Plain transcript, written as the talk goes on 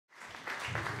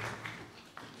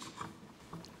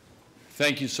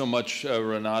Thank you so much,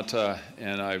 Renata,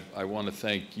 and I want to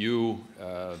thank you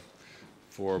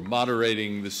for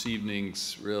moderating this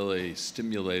evening's really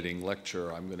stimulating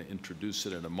lecture. I'm going to introduce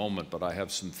it in a moment, but I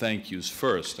have some thank yous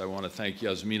first. I want to thank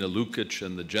Yasmina Lukic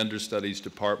and the Gender Studies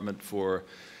Department for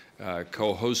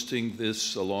co-hosting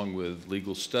this along with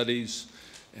Legal Studies,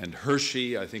 and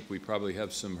Hershey. I think we probably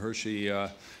have some Hershey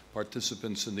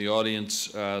participants in the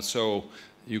audience. So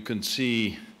you can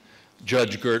see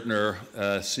Judge Gertner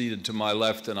seated to my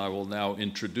left, and I will now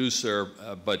introduce her,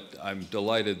 but I'm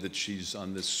delighted that she's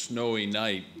on this snowy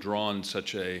night drawn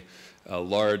such a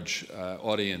large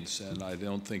audience, and I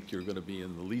don't think you're going to be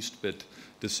in the least bit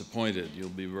disappointed. You'll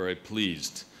be very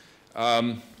pleased.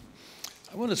 I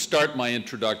want to start my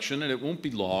introduction, and it won't be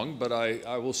long, but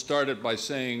I will start it by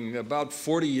saying about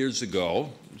 40 years ago,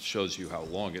 it shows you how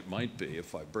long it might be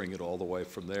if I bring it all the way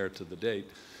from there to the date,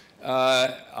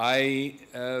 I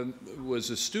was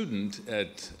a student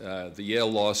at the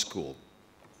Yale Law School,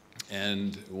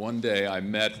 and one day I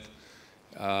met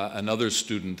another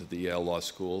student at the Yale Law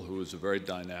School who was a very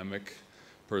dynamic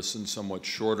person, somewhat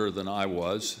shorter than I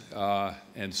was,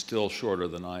 and still shorter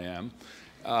than I am.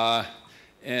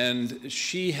 And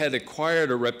she had acquired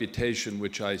a reputation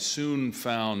which I soon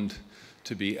found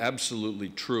to be absolutely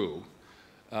true,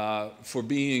 for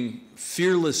being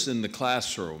fearless in the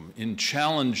classroom, in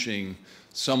challenging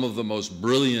some of the most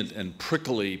brilliant and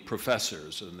prickly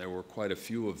professors, and there were quite a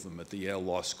few of them at the Yale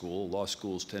Law School. Law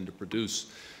schools tend to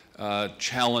produce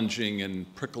challenging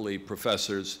and prickly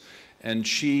professors, and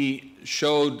she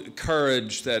showed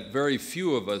courage that very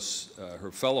few of us,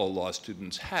 her fellow law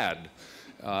students, had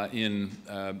in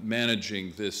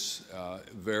managing this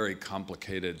very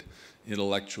complicated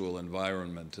intellectual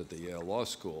environment at the Yale Law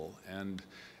School. And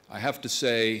I have to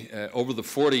say, over the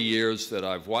 40 years that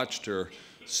I've watched her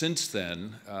since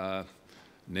then,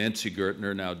 Nancy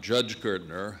Gertner, now Judge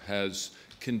Gertner, has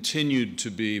continued to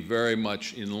be very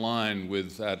much in line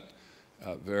with that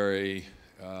very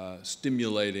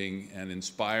stimulating and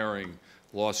inspiring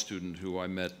law student who I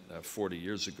met 40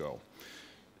 years ago.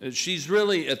 She's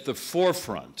really at the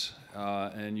forefront,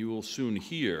 and you will soon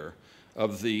hear,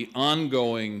 of the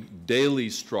ongoing daily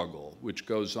struggle which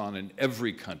goes on in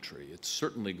every country. It's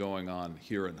certainly going on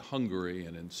here in Hungary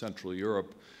and in Central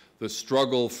Europe, the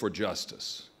struggle for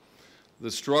justice.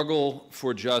 The struggle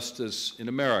for justice in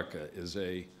America is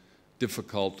a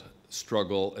difficult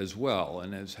struggle as well,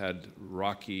 and has had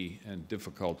rocky and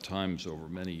difficult times over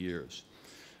many years.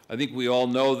 I think we all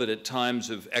know that at times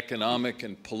of economic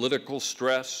and political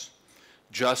stress,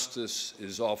 justice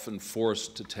is often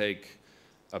forced to take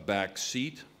a back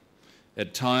seat.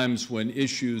 At times when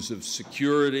issues of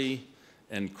security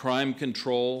and crime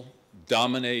control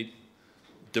dominate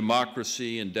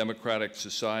democracy and democratic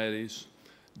societies,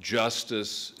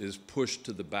 justice is pushed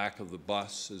to the back of the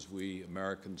bus, as we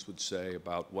Americans would say,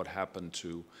 about what happened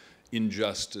to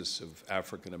injustice of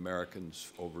African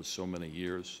Americans over so many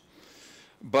years.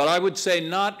 But I would say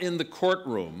not in the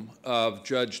courtroom of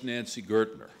Judge Nancy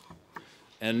Gertner,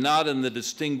 and not in the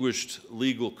distinguished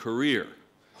legal career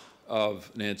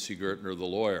of Nancy Gertner, the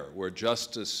lawyer, where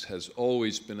justice has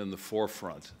always been in the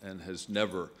forefront and has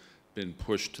never been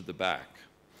pushed to the back.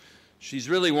 She's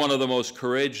really one of the most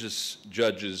courageous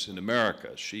judges in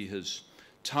America. She has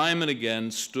time and again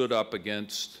stood up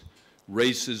against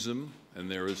racism,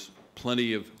 and there is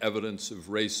plenty of evidence of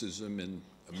racism in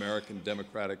American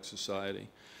democratic society.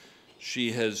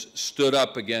 She has stood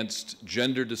up against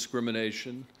gender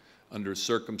discrimination under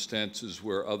circumstances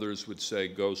where others would say,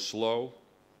 go slow.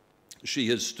 She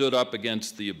has stood up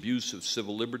against the abuse of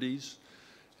civil liberties,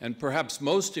 and perhaps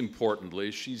most importantly,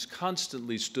 she's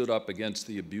constantly stood up against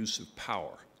the abuse of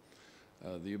power.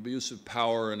 The abuse of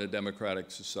power in a democratic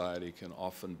society can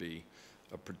often be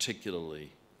a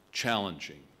particularly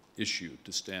challenging issue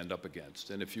to stand up against.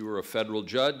 And if you were a federal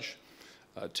judge,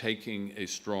 taking a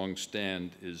strong stand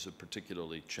is a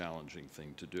particularly challenging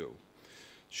thing to do.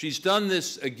 She's done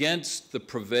this against the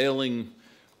prevailing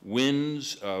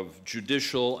winds of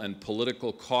judicial and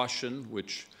political caution,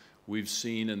 which we've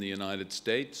seen in the United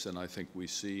States, and I think we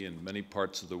see in many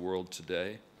parts of the world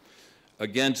today,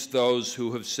 against those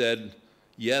who have said,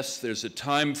 yes, there's a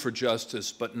time for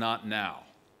justice, but not now.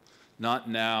 Not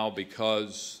now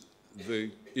because the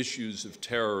issues of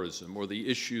terrorism or the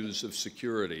issues of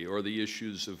security or the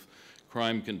issues of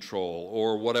crime control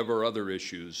or whatever other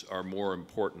issues are more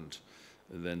important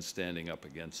than standing up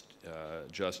against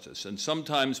justice. And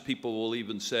sometimes people will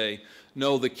even say,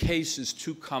 no, the case is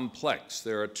too complex.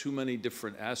 There are too many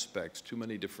different aspects, too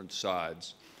many different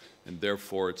sides, and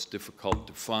therefore it's difficult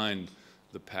to find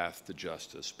the path to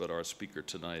justice. But our speaker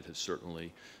tonight has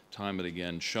certainly time and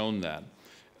again shown that.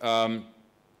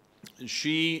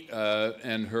 She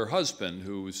and her husband,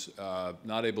 who's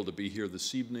not able to be here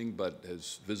this evening but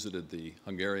has visited the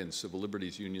Hungarian Civil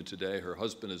Liberties Union today. Her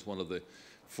husband is one of the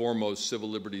foremost civil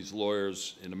liberties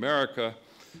lawyers in America,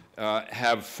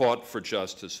 have fought for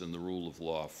justice and the rule of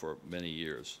law for many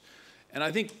years. And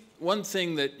I think one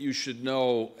thing that you should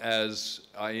know as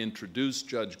I introduce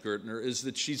Judge Gertner is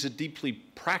that she's a deeply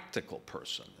practical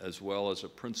person as well as a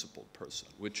principled person,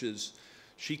 which is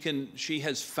she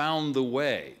has found the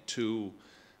way to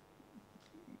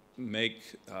make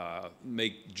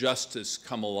justice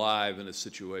come alive in a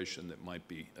situation that might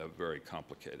be very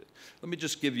complicated. Let me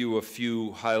just give you a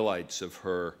few highlights of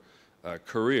her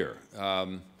career.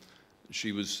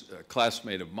 She was a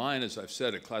classmate of mine, as I've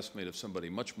said, a classmate of somebody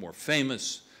much more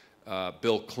famous,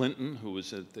 Bill Clinton, who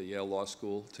was at the Yale Law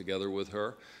School together with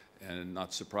her. And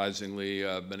not surprisingly,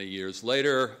 many years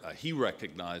later, he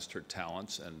recognized her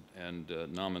talents and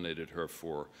nominated her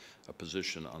for a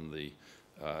position on the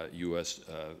U.S.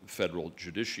 federal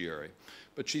judiciary.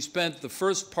 But she spent the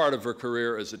first part of her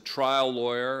career as a trial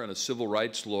lawyer and a civil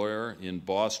rights lawyer in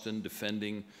Boston,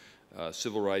 defending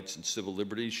civil rights and civil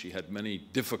liberties. She had many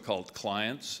difficult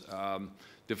clients,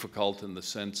 difficult in the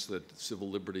sense that civil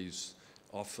liberties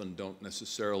often don't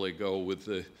necessarily go with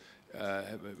the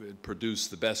produce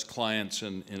the best clients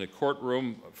in a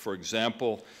courtroom. For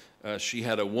example, she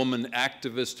had a woman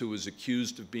activist who was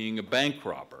accused of being a bank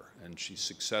robber, and she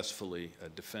successfully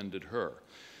defended her.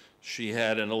 She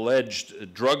had an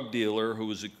alleged drug dealer who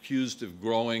was accused of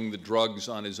growing the drugs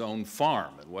on his own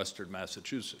farm in western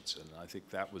Massachusetts, and I think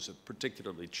that was a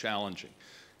particularly challenging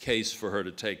case for her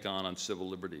to take on civil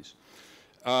liberties.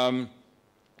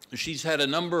 She's had a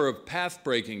number of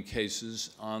path-breaking cases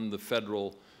on the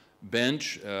federal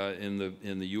bench in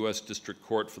the U.S. District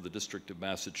Court for the District of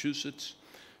Massachusetts.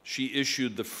 She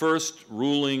issued the first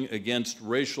ruling against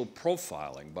racial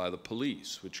profiling by the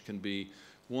police, which can be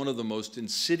one of the most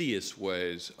insidious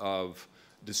ways of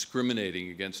discriminating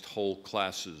against whole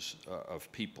classes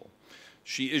of people.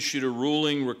 She issued a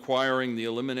ruling requiring the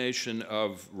elimination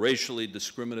of racially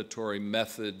discriminatory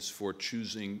methods for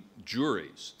choosing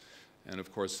juries. And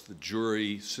of course, the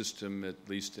jury system, at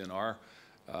least in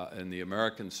the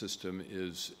American system,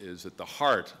 is at the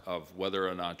heart of whether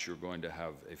or not you're going to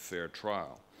have a fair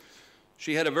trial.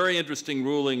 She had a very interesting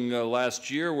ruling last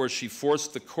year where she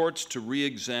forced the courts to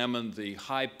re-examine the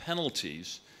high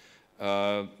penalties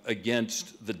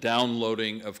against the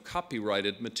downloading of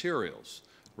copyrighted materials,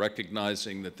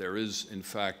 recognizing that there is, in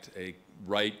fact, a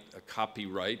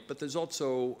copyright, but there's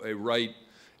also a right,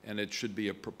 and it should be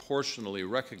a proportionally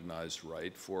recognized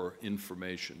right, for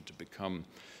information to become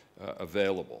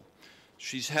available.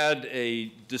 She's had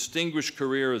a distinguished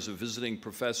career as a visiting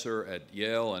professor at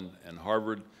Yale and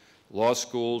Harvard Law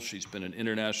School. She's been an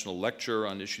international lecturer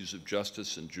on issues of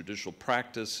justice and judicial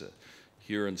practice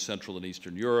here in Central and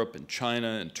Eastern Europe, in China,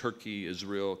 in Turkey,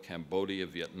 Israel, Cambodia,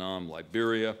 Vietnam,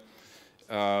 Liberia.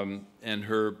 And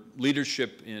her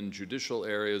leadership in judicial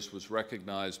areas was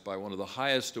recognized by one of the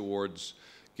highest awards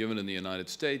given in the United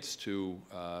States to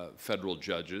federal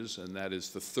judges, and that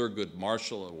is the Thurgood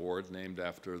Marshall Award, named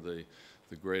after the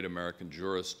great American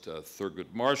jurist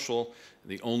Thurgood Marshall.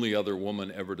 The only other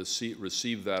woman ever to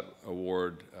receive that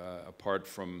award, apart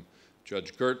from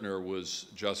Judge Gertner, was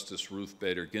Justice Ruth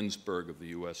Bader Ginsburg of the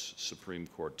U.S. Supreme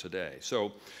Court today.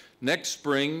 So next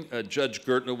spring, Judge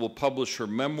Gertner will publish her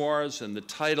memoirs, and the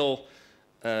title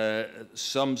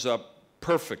sums up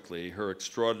perfectly her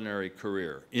extraordinary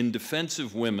career: In Defense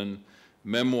of Women,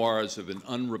 Memoirs of an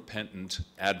Unrepentant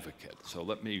Advocate. So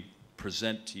let me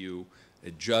present to you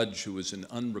a judge who is an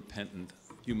unrepentant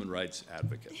human rights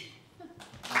advocate.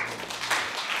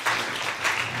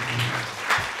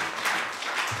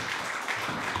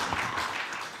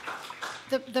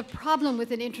 The problem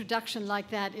with an introduction like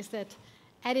that is that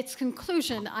at its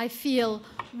conclusion, I feel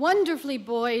wonderfully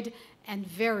buoyed and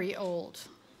very old.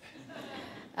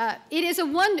 It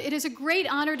is a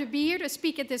great honor to be here to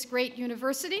speak at this great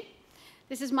university.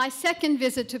 This is my second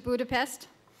visit to Budapest.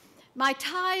 My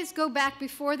ties go back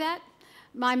before that.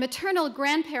 My maternal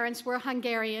grandparents were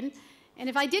Hungarian, and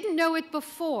if I didn't know it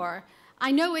before, I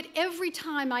know it every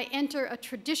time I enter a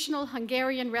traditional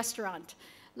Hungarian restaurant.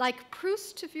 Like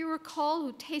Proust, if you recall,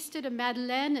 who tasted a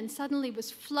Madeleine and suddenly was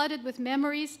flooded with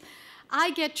memories,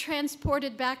 I get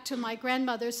transported back to my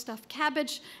grandmother's stuffed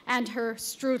cabbage and her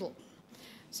strudel.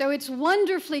 So it's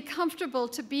wonderfully comfortable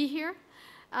to be here.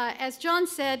 As John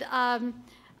said,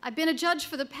 I've been a judge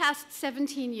for the past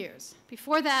 17 years.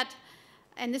 Before that,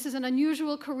 and this is an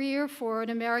unusual career for an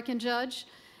American judge,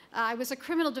 I was a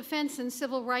criminal defense and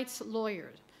civil rights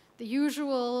lawyer. The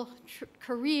usual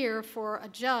career for a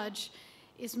judge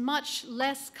is much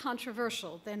less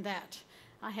controversial than that.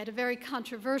 I had a very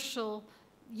controversial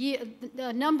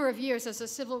number of years as a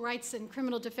civil rights and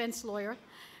criminal defense lawyer.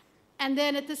 And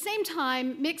then at the same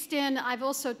time, mixed in, I've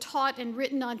also taught and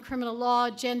written on criminal law,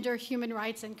 gender, human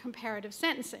rights, and comparative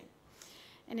sentencing.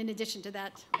 And in addition to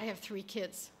that, I have 3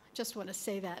 kids. Just want to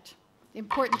say that.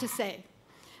 Important to say.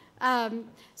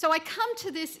 So I come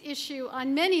to this issue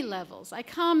on many levels. I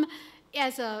come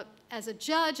as a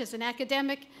judge, as an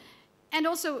academic, and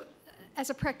also as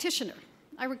a practitioner.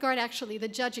 I regard actually the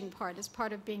judging part as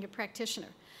part of being a practitioner.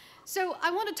 So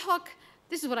I want to talk,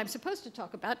 this is what I'm supposed to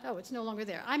talk about. Oh, it's no longer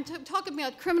there. I'm talking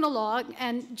about criminal law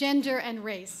and gender and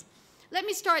race. Let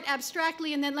me start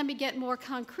abstractly and then let me get more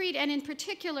concrete, and in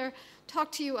particular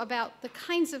talk to you about the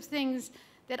kinds of things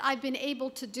that I've been able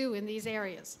to do in these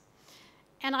areas.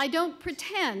 And I don't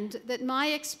pretend that my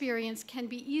experience can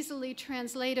be easily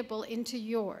translatable into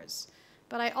yours,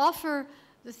 but I offer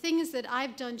the things that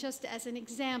I've done just as an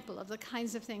example of the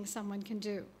kinds of things someone can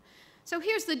do. So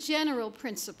here's the general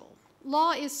principle.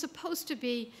 Law is supposed to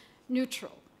be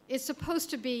neutral. It's supposed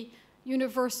to be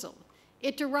universal.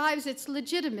 It derives its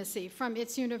legitimacy from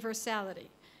its universality.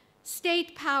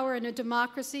 State power in a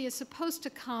democracy is supposed to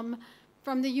come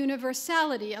from the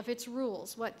universality of its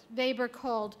rules, what Weber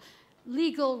called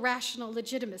legal rational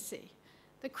legitimacy.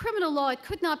 The criminal law, it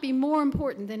could not be more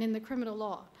important than in the criminal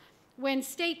law. When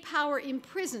state power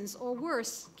imprisons, or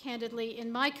worse, candidly,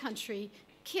 in my country,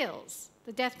 kills,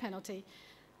 the death penalty,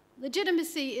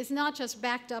 legitimacy is not just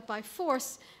backed up by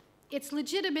force, it's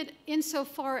legitimate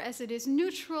insofar as it is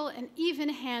neutral and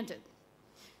even-handed.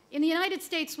 In the United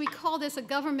States, we call this a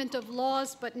government of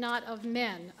laws but not of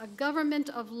men, a government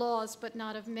of laws but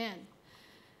not of men.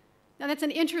 Now, that's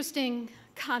an interesting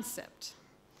concept.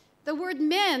 The word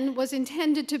men was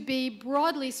intended to be,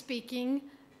 broadly speaking,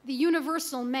 the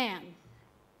universal man.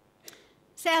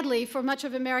 Sadly, for much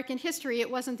of American history, it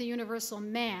wasn't the universal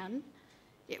man.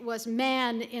 It was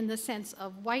man in the sense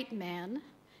of white man,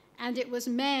 and it was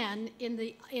man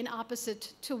in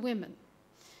opposite to women.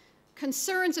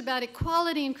 Concerns about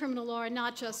equality in criminal law are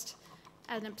not just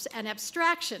an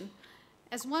abstraction.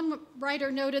 As one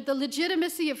writer noted, the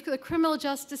legitimacy of the criminal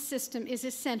justice system is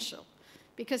essential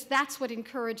because that's what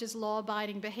encourages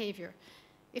law-abiding behavior.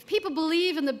 If people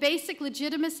believe in the basic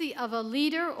legitimacy of a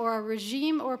leader or a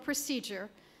regime or a procedure,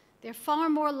 they're far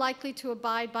more likely to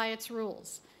abide by its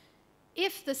rules.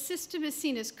 If the system is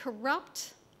seen as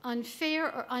corrupt, unfair,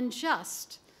 or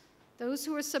unjust, those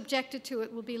who are subjected to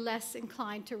it will be less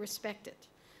inclined to respect it.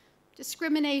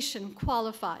 Discrimination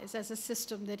qualifies as a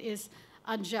system that is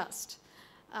unjust.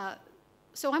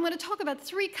 So I'm going to talk about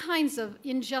 3 kinds of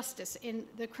injustice in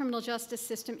the criminal justice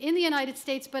system in the United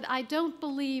States, but I don't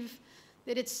believe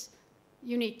that it's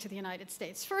unique to the United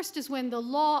States. First is when the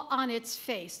law on its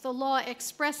face, the law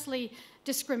expressly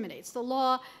discriminates. The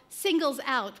law singles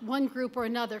out one group or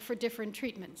another for different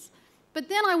treatments. But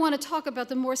then I want to talk about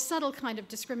the more subtle kind of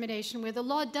discrimination where the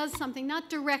law does something not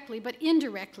directly but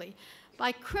indirectly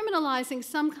by criminalizing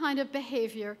some kind of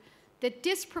behavior that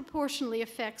disproportionately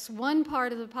affects one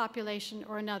part of the population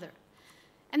or another.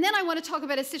 And then I want to talk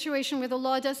about a situation where the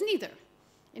law does neither.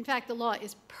 In fact, the law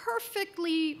is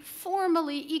perfectly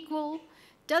formally equal,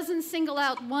 doesn't single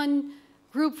out one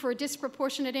group for a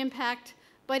disproportionate impact,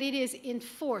 but it is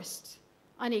enforced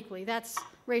unequally. That's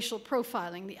racial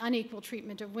profiling, the unequal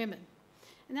treatment of women.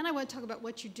 And then I want to talk about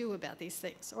what you do about these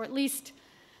things, or at least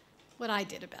what I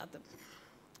did about them.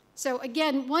 So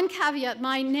again, one caveat,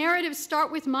 my narratives start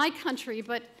with my country,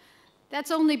 but that's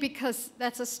only because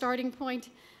that's a starting point.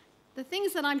 The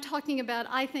things that I'm talking about,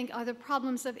 I think, are the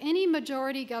problems of any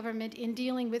majority government in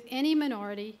dealing with any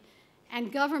minority,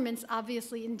 and governments,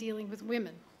 obviously, in dealing with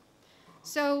women.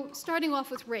 So starting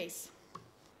off with race.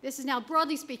 This is now,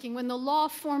 broadly speaking, when the law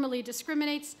formally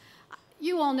discriminates.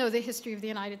 You all know the history of the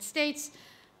United States.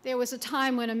 There was a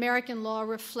time when American law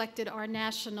reflected our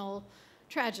national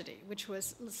tragedy, which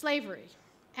was slavery.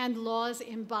 And laws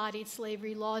embodied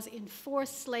slavery, laws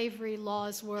enforced slavery,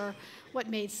 laws were what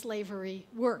made slavery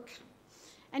work.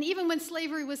 And even when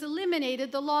slavery was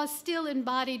eliminated, the laws still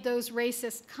embodied those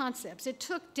racist concepts. It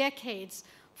took decades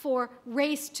for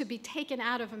race to be taken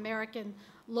out of American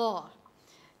law.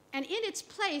 And in its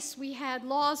place, we had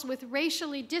laws with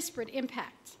racially disparate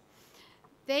impact.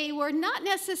 They were not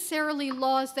necessarily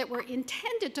laws that were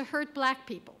intended to hurt black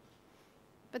people,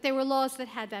 but they were laws that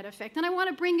had that effect. And I want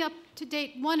to bring up to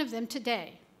date one of them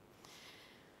today.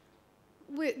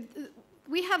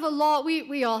 We have a law,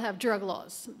 we all have drug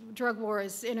laws. Drug war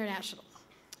is international.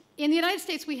 In the United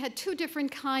States, we had 2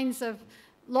 different kinds of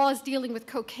laws dealing with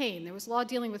cocaine. There was law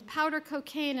dealing with powder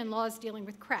cocaine and laws dealing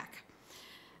with crack.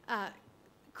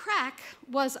 Crack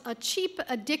was a cheap,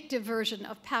 addictive version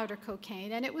of powder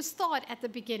cocaine, and it was thought at the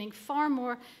beginning far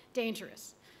more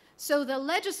dangerous. So the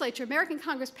legislature, American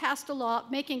Congress, passed a law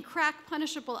making crack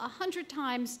punishable 100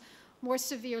 times more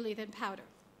severely than powder.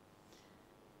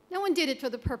 No one did it for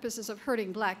the purposes of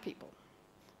hurting black people.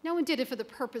 No one did it for the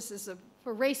purposes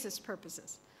for racist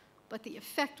purposes, but the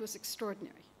effect was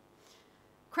extraordinary.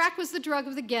 Crack was the drug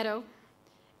of the ghetto,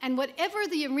 and whatever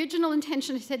the original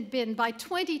intention had been, by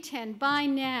 2010, by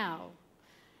now,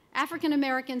 African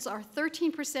Americans are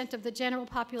 13% of the general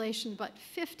population, but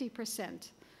 50%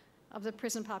 of the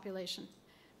prison population.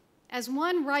 As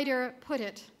one writer put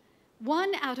it,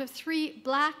 1 out of 3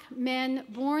 black men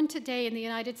born today in the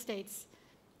United States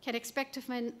can expect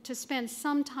to spend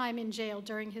some time in jail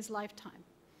during his lifetime.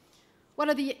 What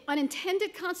are the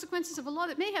unintended consequences of a law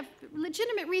that may have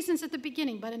legitimate reasons at the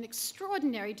beginning, but an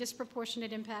extraordinary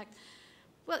disproportionate impact?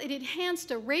 Well, it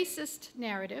enhanced a racist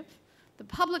narrative, the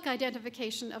public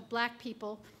identification of black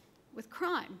people with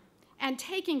crime. And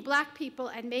taking black people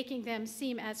and making them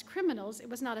seem as criminals, it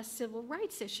was not a civil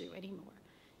rights issue anymore.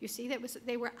 You see,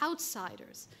 they were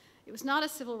outsiders. It was not a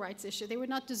civil rights issue. They were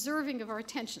not deserving of our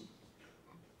attention.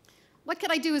 What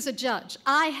could I do as a judge?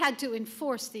 I had to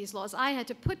enforce these laws. I had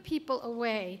to put people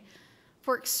away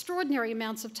for extraordinary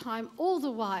amounts of time. All the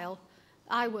while,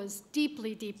 I was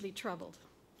deeply, deeply troubled.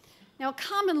 Now, a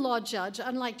common law judge,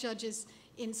 unlike judges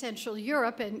in Central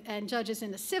Europe and judges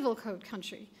in a civil code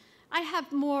country, I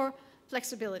have more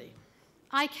flexibility.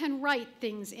 I can write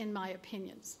things in my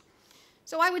opinions.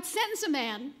 So I would sentence a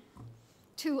man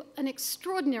to an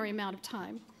extraordinary amount of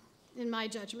time, in my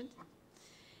judgment.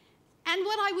 And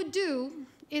what I would do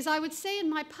is I would say in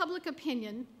my public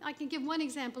opinion, I can give one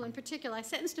example in particular. I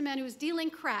sentenced a man who was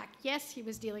dealing crack. Yes, he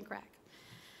was dealing crack.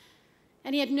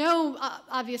 And he had no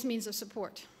obvious means of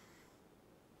support.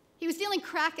 He was dealing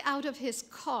crack out of his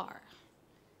car.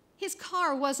 His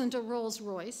car wasn't a Rolls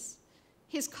Royce.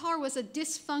 His car was a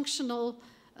dysfunctional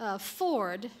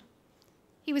Ford.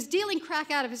 He was dealing crack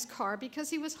out of his car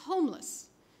because he was homeless.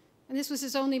 And this was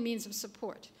his only means of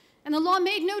support. And the law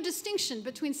made no distinction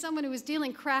between someone who was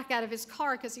dealing crack out of his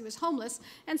car because he was homeless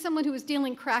and someone who was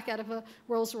dealing crack out of a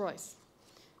Rolls Royce.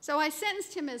 So I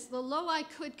sentenced him as low I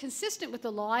could, consistent with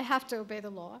the law. I have to obey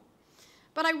the law.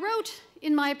 But I wrote,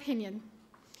 in my opinion,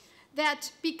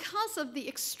 that because of the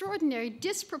extraordinary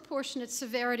disproportionate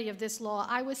severity of this law,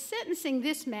 I was sentencing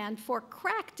this man for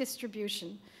crack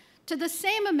distribution to the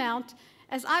same amount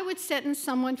as I would sentence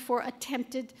someone for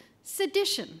attempted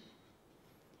sedition.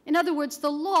 In other words,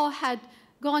 the law had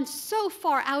gone so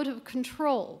far out of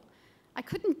control, I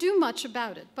couldn't do much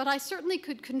about it, but I certainly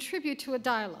could contribute to a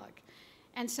dialogue,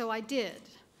 and so I did.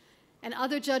 And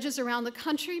other judges around the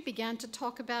country began to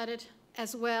talk about it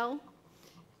as well.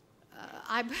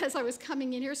 As I was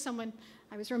coming in here,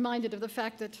 I was reminded of the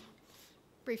fact that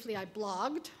briefly I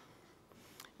blogged.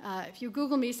 If you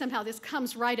Google me, somehow this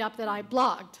comes right up that I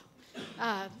blogged.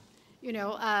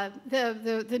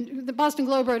 The Boston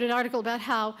Globe wrote an article about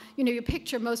how, you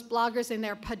picture most bloggers in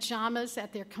their pajamas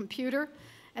at their computer,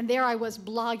 and there I was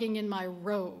blogging in my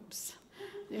robes.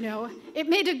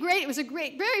 It was a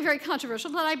great, very, very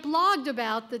controversial, but I blogged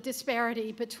about the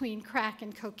disparity between crack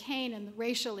and cocaine and the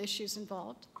racial issues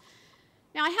involved.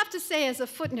 Now, I have to say as a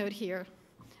footnote here,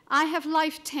 I have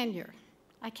life tenure.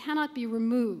 I cannot be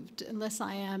removed unless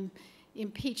I am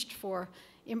impeached for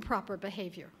improper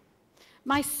behavior.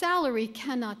 My salary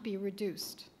cannot be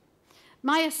reduced.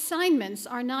 My assignments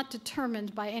are not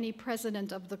determined by any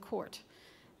president of the court.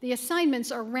 The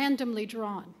assignments are randomly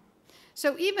drawn.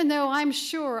 So even though I'm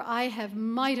sure I have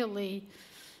mightily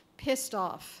pissed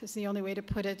off, is the only way to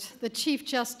put it, the Chief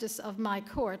Justice of my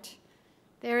court,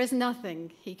 there is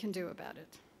nothing he can do about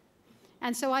it.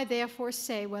 And so I therefore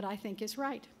say what I think is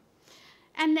right.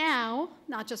 And now,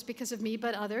 not just because of me,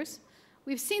 but others,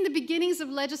 we've seen the beginnings of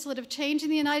legislative change in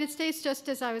the United States. Just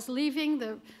as I was leaving,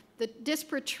 the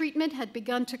disparate treatment had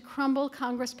begun to crumble.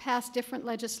 Congress passed different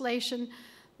legislation.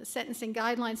 The sentencing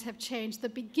guidelines have changed. The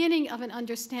beginning of an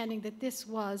understanding that this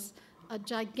was a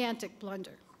gigantic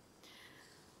blunder.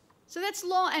 So that's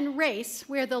law and race,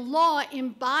 where the law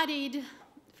embodied,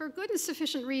 for good and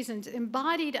sufficient reasons,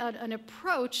 embodied an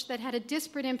approach that had a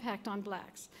disparate impact on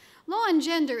blacks. Law and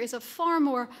gender is a far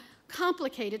more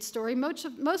complicated story, most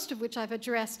of which I've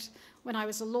addressed when I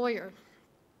was a lawyer.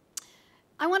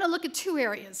 I want to look at two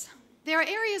areas. There are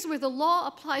areas where the law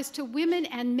applies to women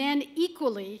and men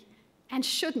equally and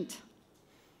shouldn't.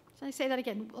 Shall I say that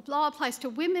again? The law applies to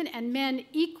women and men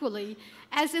equally,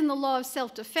 as in the law of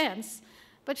self-defense,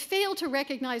 but fail to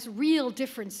recognize real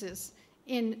differences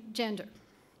in gender.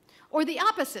 Or the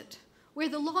opposite, where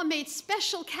the law made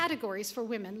special categories for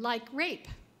women, like rape,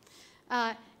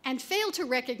 and failed to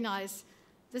recognize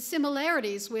the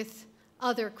similarities with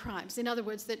other crimes. In other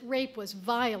words, that rape was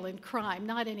violent crime,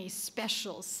 not any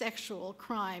special sexual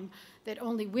crime that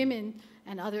only women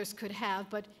and others could have,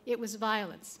 but it was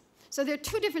violence. So there are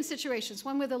two different situations,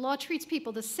 one where the law treats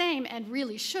people the same and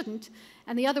really shouldn't,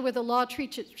 and the other where the law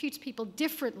treats people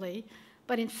differently,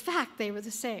 but in fact they were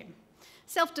the same.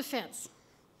 Self-defense.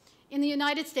 In the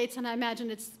United States, and I imagine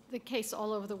it's the case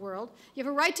all over the world, you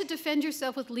have a right to defend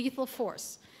yourself with lethal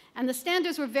force. And the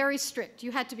standards were very strict.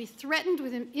 You had to be threatened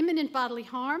with imminent bodily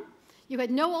harm. You had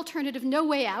no alternative, no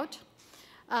way out.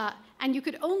 And you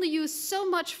could only use so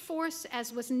much force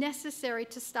as was necessary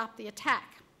to stop the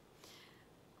attack.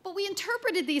 But we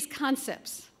interpreted these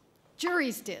concepts,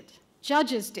 juries did,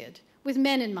 judges did, with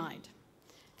men in mind.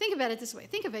 Think about it this way.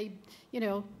 Think of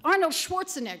Arnold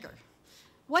Schwarzenegger.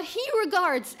 What he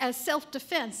regards as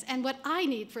self-defense and what I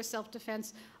need for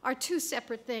self-defense are two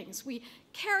separate things. We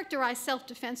characterize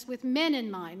self-defense with men in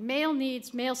mind, male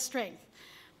needs, male strength.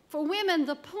 For women,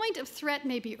 the point of threat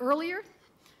may be earlier.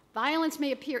 Violence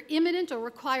may appear imminent or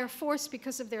require force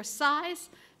because of their size,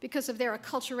 because of their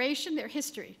acculturation, their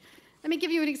history. Let me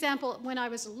give you an example. When I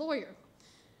was a lawyer,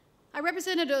 I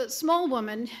represented a small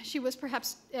woman. She was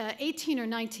perhaps 18 or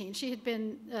 19. She had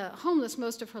been homeless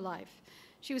most of her life.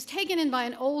 She was taken in by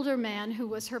an older man who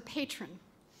was her patron,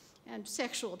 and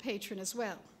sexual patron as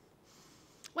well.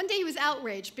 One day he was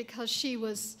outraged because she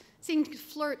seemed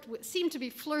to be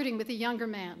flirting with a younger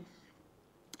man.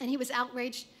 And he was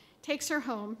outraged, takes her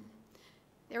home.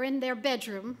 They're in their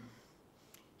bedroom.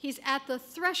 He's at the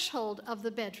threshold of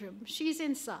the bedroom. She's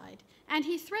inside. And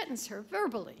he threatens her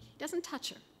verbally. He doesn't touch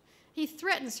her. He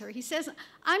threatens her. He says,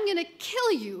 "I'm going to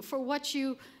kill you for what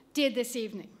you did this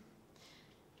evening."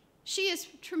 She is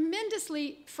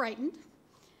tremendously frightened.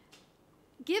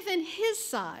 Given his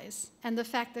size and the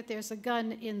fact that there's a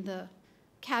gun in the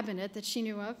cabinet that she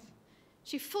knew of,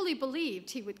 she fully believed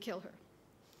he would kill her.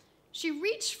 She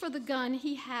reached for the gun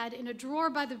he had in a drawer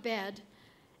by the bed,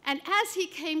 and as he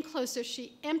came closer,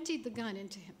 she emptied the gun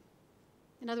into him.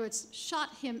 In other words,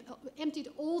 shot him, emptied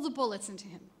all the bullets into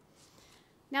him.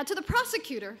 Now, to the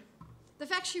prosecutor, the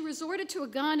fact she resorted to a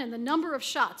gun and the number of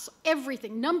shots,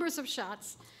 everything, numbers of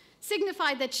shots,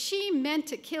 signified that she meant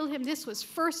to kill him. This was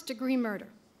first-degree murder.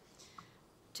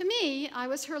 To me, I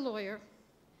was her lawyer.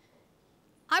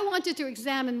 I wanted to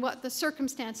examine what the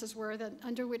circumstances were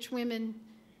under which women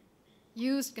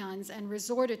used guns and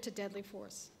resorted to deadly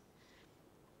force.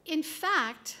 In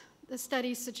fact, the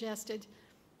studies suggested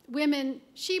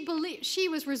she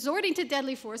was resorting to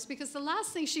deadly force because the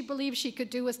last thing she believed she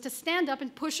could do was to stand up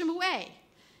and push him away.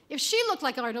 If she looked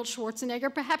like Arnold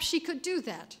Schwarzenegger, perhaps she could do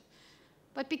that.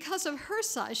 But because of her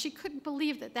size, she couldn't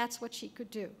believe that that's what she could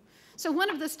do. So one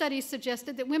of the studies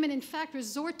suggested that women, in fact,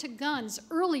 resort to guns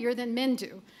earlier than men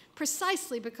do,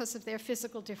 precisely because of their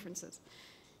physical differences.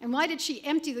 And why did she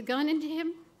empty the gun into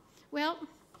him? Well,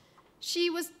 she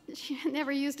had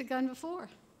never used a gun before.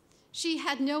 She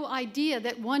had no idea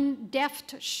that one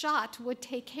deft shot would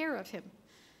take care of him.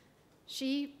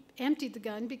 She emptied the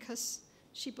gun because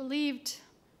she believed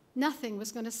nothing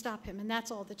was going to stop him, and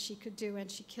that's all that she could do, and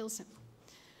she kills him.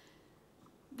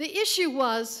 The issue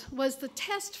was the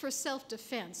test for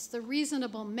self-defense the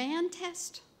reasonable man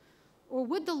test, or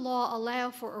would the law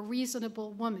allow for a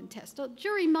reasonable woman test? A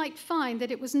jury might find that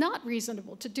it was not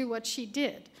reasonable to do what she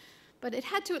did, but it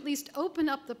had to at least open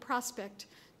up the prospect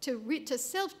to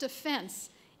self-defense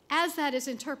as that is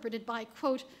interpreted by,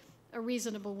 quote, a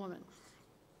reasonable woman.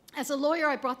 As a lawyer,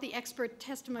 I brought the expert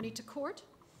testimony to court.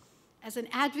 As an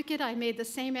advocate, I made the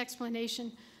same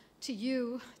explanation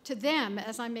to them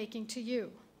as I'm making to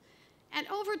you. And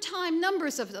over time,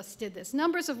 numbers of us did this,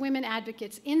 numbers of women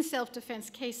advocates in self-defense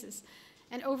cases.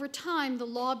 And over time, the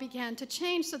law began to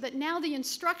change so that now the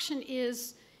instruction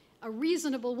is a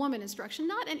reasonable woman instruction,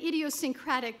 not an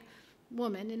idiosyncratic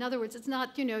woman. In other words, it's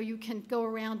not, you can go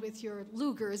around with your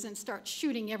Lugers and start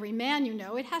shooting every man you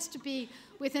know. It has to be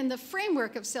within the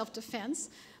framework of self-defense,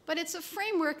 but it's a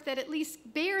framework that at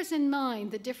least bears in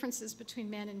mind the differences between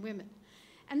men and women.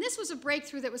 And this was a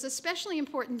breakthrough that was especially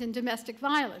important in domestic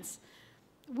violence.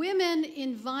 Women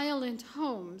in violent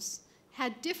homes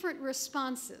had different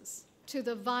responses to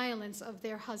the violence of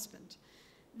their husband.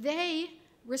 They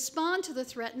respond to the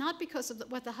threat not because of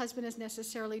what the husband is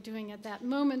necessarily doing at that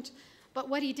moment, but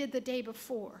what he did the day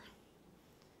before.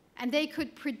 And they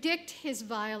could predict his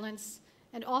violence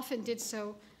and often did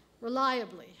so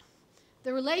reliably.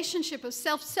 The relationship of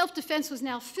self-defense was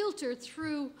now filtered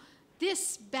through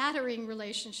this battering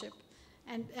relationship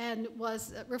and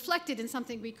was reflected in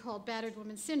something we call battered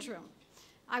woman syndrome.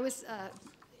 I was,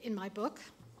 in my book,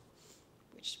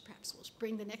 which perhaps we'll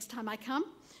bring the next time I come,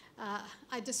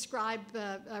 I describe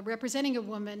representing a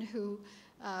woman who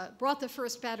brought the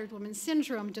first battered woman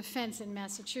syndrome defense in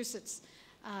Massachusetts.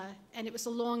 And it was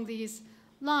along these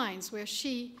lines where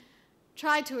she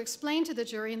tried to explain to the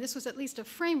jury, and this was at least a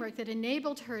framework that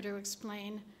enabled her to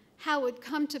explain how it would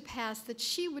come to pass that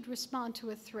she would respond to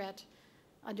a threat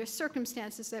under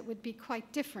circumstances that would be quite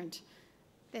different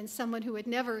than someone who had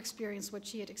never experienced what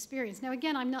she had experienced. Now,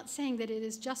 again, I'm not saying that it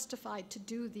is justified to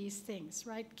do these things,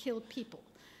 right? Kill people.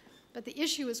 But the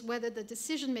issue is whether the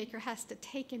decision maker has to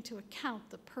take into account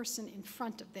the person in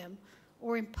front of them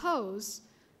or impose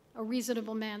a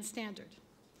reasonable man standard.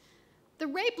 The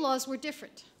rape laws were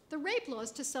different. The rape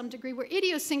laws, to some degree, were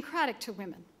idiosyncratic to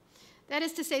women. That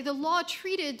is to say, the law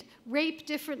treated rape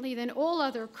differently than all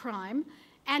other crime,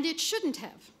 and it shouldn't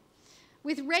have.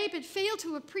 With rape, it failed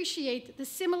to appreciate the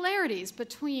similarities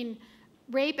between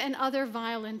rape and other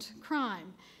violent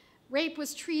crime. Rape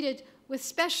was treated with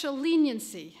special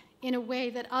leniency in a way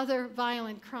that other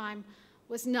violent crime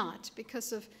was not,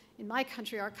 because of, in my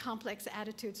country, our complex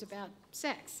attitudes about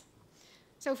sex.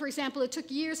 So, for example, it took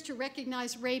years to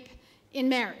recognize rape in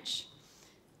marriage.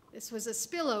 This was a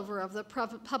spillover of the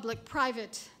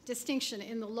public-private distinction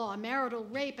in the law. Marital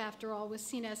rape, after all, was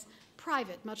seen as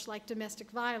private, much like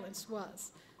domestic violence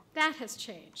was. That has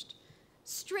changed.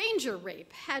 Stranger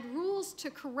rape had rules to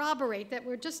corroborate that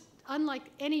were just unlike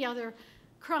any other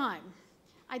crime.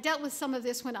 I dealt with some of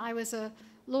this when I was a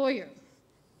lawyer.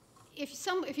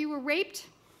 If you were raped,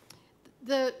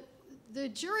 the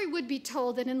jury would be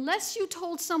told that unless you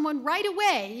told someone right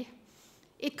away,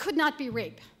 it could not be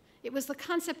rape. It was the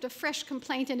concept of fresh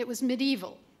complaint, and it was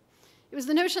medieval. It was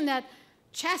the notion that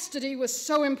chastity was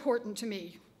so important to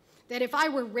me that if I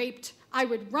were raped, I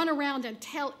would run around and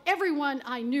tell everyone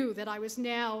I knew that I was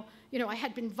now, I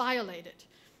had been violated.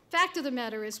 Fact of the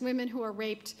matter is, women who are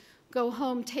raped go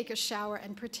home, take a shower,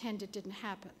 and pretend it didn't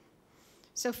happen.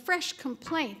 So fresh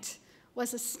complaint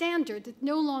was a standard that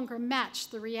no longer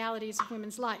matched the realities of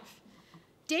women's life.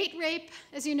 Date rape,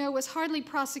 as you know, was hardly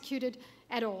prosecuted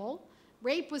at all.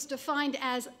 Rape was defined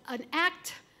as an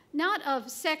act not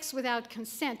of sex without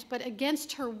consent, but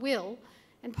against her will.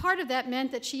 And part of that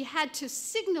meant that she had to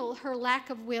signal her lack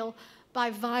of will by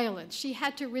violence. She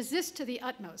had to resist to the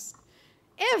utmost.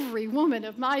 Every woman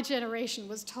of my generation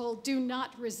was told, do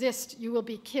not resist, you will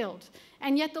be killed.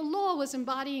 And yet the law was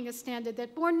embodying a standard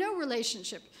that bore no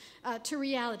relationship to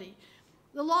reality.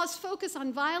 The law's focus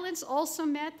on violence also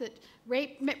meant that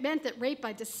rape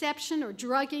by deception or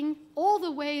drugging, all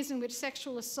the ways in which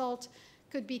sexual assault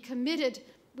could be committed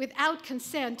without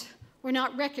consent, were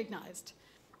not recognized.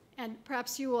 And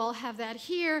perhaps you all have that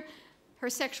here. Her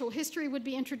sexual history would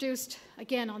be introduced,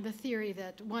 again, on the theory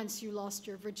that once you lost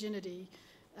your virginity,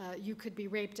 you could be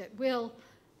raped at will.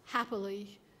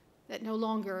 Happily, that no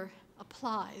longer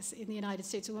applies in the United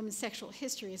States. A woman's sexual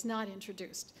history is not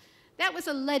introduced. That was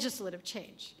a legislative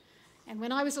change. And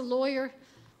when I was a lawyer,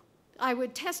 I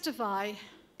would testify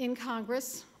in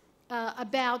Congress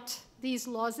about these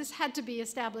laws. This had to be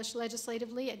established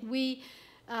legislatively, and we,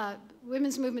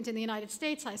 women's movement in the United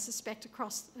States, I suspect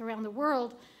around the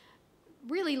world,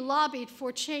 really lobbied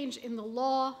for change in the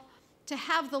law, to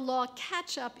have the law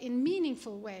catch up in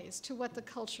meaningful ways to what the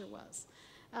culture was,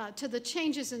 to the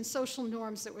changes in social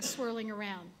norms that were swirling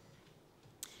around.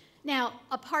 Now,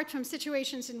 apart from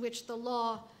situations in which the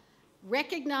law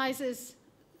recognizes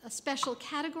a special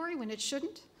category when it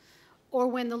shouldn't, or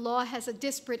when the law has a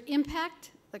disparate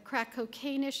impact, the crack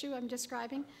cocaine issue I'm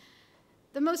describing,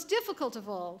 the most difficult of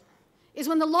all is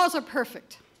when the laws are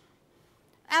perfect,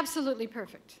 absolutely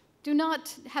perfect, do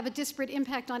not have a disparate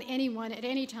impact on anyone at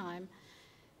any time,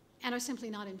 and are simply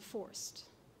not enforced.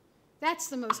 That's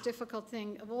the most difficult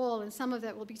thing of all, and some of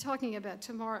that we'll be talking about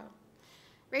tomorrow.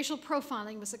 Racial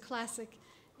profiling was a classic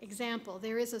example.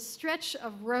 There is a stretch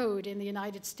of road in the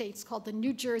United States called the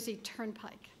New Jersey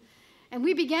Turnpike. And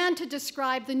we began to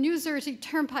describe the New Jersey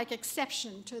Turnpike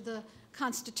exception to the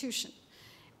Constitution.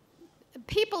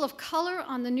 People of color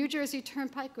on the New Jersey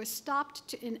Turnpike were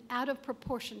stopped out of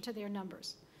proportion to their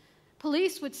numbers.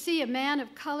 Police would see a man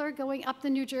of color going up the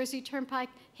New Jersey Turnpike,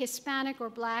 Hispanic or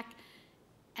black,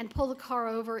 and pull the car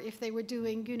over if they were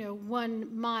doing,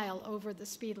 1 mile over the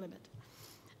speed limit.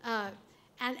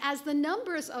 And as the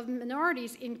numbers of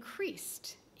minorities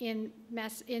increased in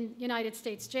United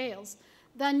States jails,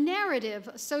 the narrative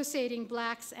associating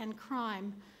blacks and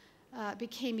crime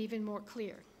became even more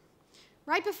clear.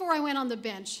 Right before I went on the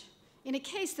bench, in a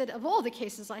case that, of all the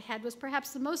cases I had, was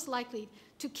perhaps the most likely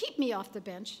to keep me off the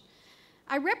bench,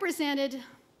 I represented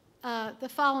the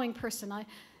following person.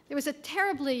 There was a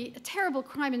terrible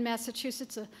crime in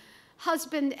Massachusetts. A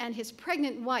husband and his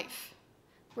pregnant wife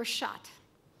were shot.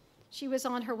 She was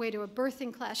on her way to a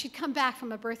birthing class. She'd come back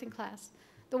from a birthing class.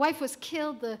 The wife was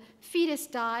killed, the fetus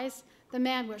dies, the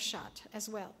man was shot as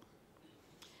well.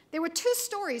 There were two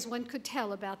stories one could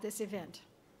tell about this event.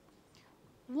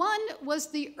 One was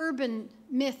the urban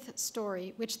myth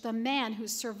story, which the man who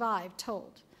survived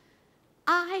told.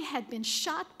 I had been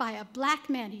shot by a black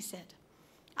man, he said.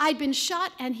 I'd been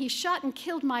shot, and he shot and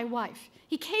killed my wife.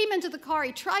 He came into the car,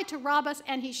 he tried to rob us,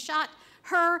 and he shot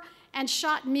her and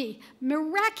shot me.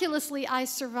 Miraculously, I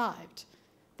survived.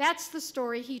 That's the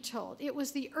story he told. It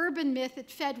was the urban myth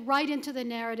that fed right into the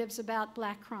narratives about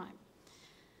black crime.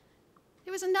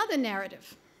 There was another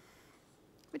narrative,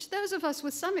 which those of us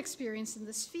with some experience in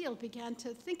this field began to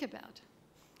think about.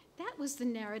 That was the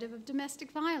narrative of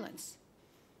domestic violence.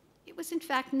 It was, in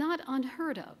fact, not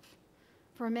unheard of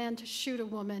for a man to shoot a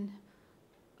woman,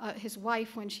 his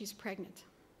wife, when she's pregnant.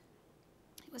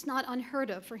 It was not unheard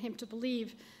of for him to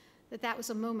believe that that was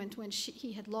a moment when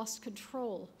he had lost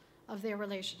control of their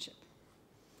relationship.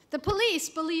 The police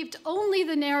believed only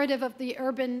the narrative of the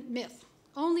urban myth,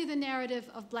 only the narrative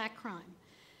of black crime.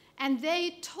 And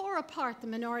they tore apart the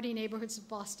minority neighborhoods of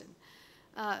Boston.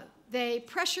 They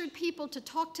pressured people to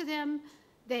talk to them.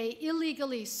 They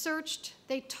illegally searched.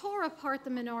 They tore apart the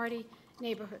minority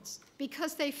neighborhoods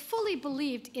because they fully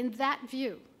believed in that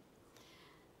view.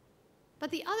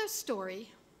 But the other story,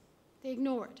 they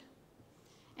ignored.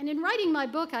 And in writing my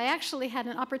book, I actually had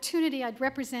an opportunity. I'd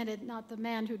represented not the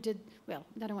man who did, well,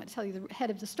 I don't want to tell you the head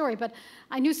of the story, but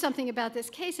I knew something about this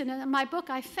case. And in my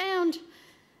book, I found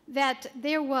that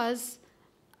there was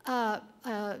an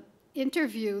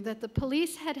interview that the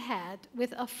police had had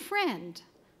with a friend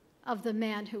of the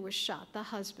man who was shot, the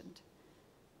husband.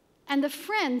 And the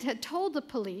friend had told the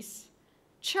police,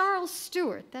 Charles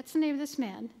Stewart, that's the name of this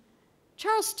man,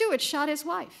 Charles Stewart shot his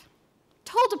wife.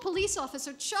 Told a police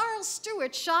officer, Charles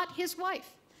Stewart shot his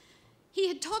wife. He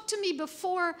had talked to me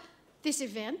before this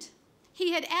event.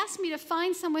 He had asked me to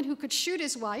find someone who could shoot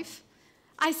his wife.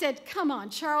 I said, come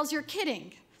on, Charles, you're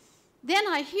kidding. Then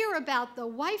I hear about the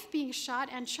wife being shot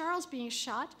and Charles being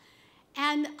shot,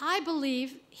 and I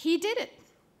believe he did it.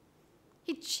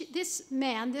 This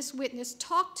man, this witness,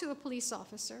 talked to a police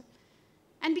officer,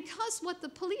 and because what the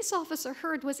police officer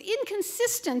heard was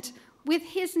inconsistent with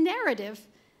his narrative,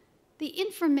 the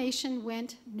information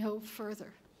went no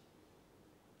further.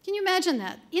 Can you imagine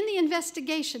that? In the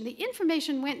investigation, the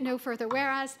information went no further,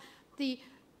 whereas the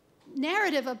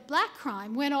narrative of black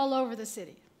crime went all over the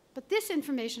city. But this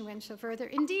information went no further.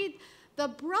 Indeed, the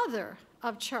brother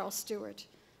of Charles Stewart,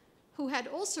 who had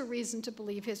also reason to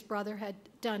believe his brother had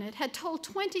done it, had told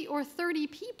 20 or 30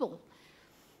 people.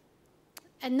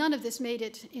 And none of this made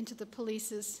it into the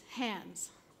police's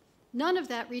hands. None of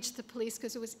that reached the police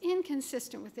because it was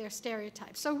inconsistent with their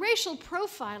stereotypes. So racial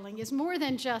profiling is more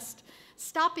than just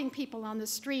stopping people on the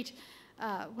street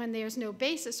when there's no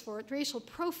basis for it. Racial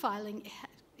profiling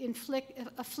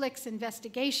afflicts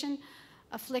investigation,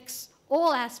 afflicts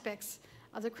all aspects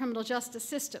of the criminal justice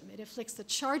system. It afflicts the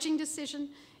charging decision.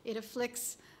 It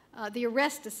afflicts the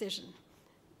arrest decision.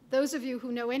 Those of you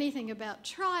who know anything about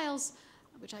trials,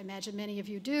 which I imagine many of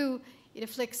you do, it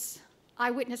afflicts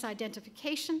eyewitness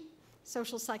identification.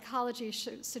 Social psychology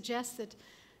suggests that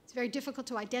it's very difficult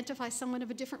to identify someone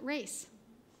of a different race.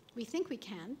 We think we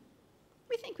can.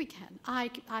 We think we can.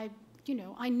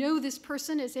 I know this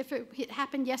person as if it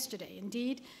happened yesterday.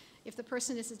 Indeed, if the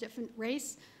person is a different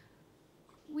race,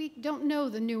 we don't know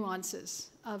the nuances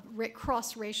of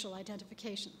cross-racial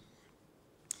identification.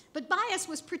 But bias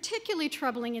was particularly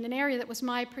troubling in an area that was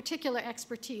my particular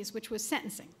expertise, which was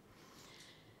sentencing.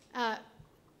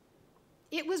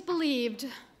 It was believed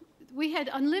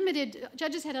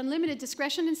judges had unlimited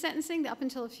discretion in sentencing up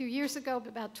until a few years ago,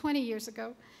 about 20 years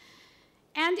ago.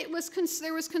 And there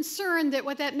was concern that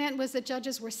what that meant was that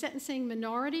judges were sentencing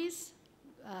minorities,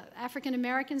 African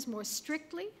Americans, more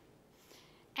strictly,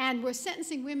 and were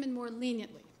sentencing women more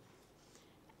leniently.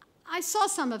 I saw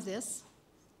some of this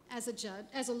as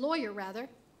a lawyer.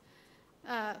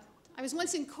 I was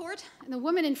once in court, and the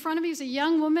woman in front of me was a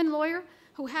young woman lawyer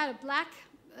who had a black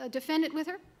defendant with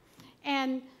her,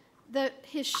 and the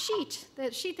sheet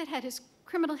that had his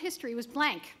criminal history was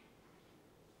blank.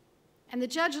 And the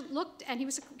judge looked, and he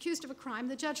was accused of a crime.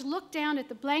 The judge looked down at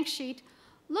the blank sheet,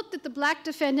 looked at the black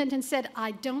defendant, and said,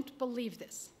 I don't believe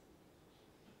this.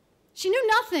 She knew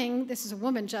nothing, this is a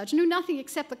woman judge, knew nothing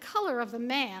except the color of the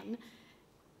man,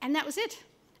 and that was it.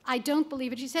 I don't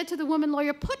believe it. She said to the woman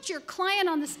lawyer, put your client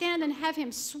on the stand and have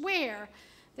him swear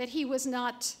that he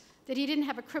didn't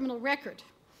have a criminal record.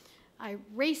 I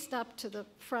raced up to the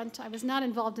front. I was not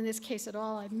involved in this case at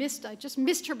all. I just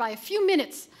missed her by a few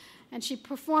minutes, and she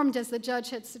performed as the judge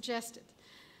had suggested.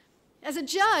 As a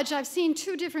judge, I've seen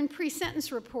two different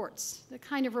pre-sentence reports, the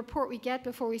kind of report we get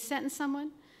before we sentence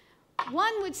someone.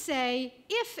 One would say,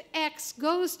 if X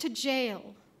goes to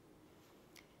jail,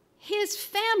 his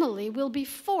family will be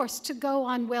forced to go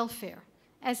on welfare,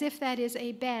 as if that is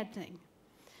a bad thing.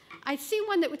 I see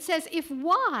one that says, if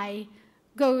Y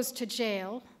goes to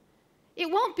jail, it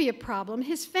won't be a problem.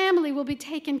 His family will be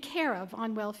taken care of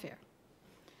on welfare.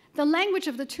 The language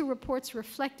of the two reports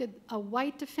reflected a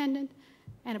white defendant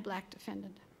and a black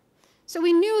defendant. So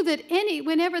we knew that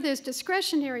whenever there's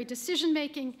discretionary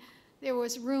decision-making, there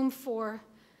was room for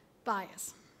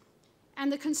bias.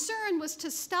 And the concern was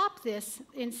to stop this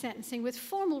in sentencing with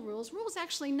formal rules, rules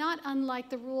actually not unlike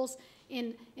the rules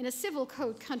in a civil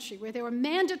code country, where there were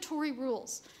mandatory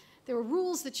rules. There were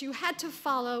rules that you had to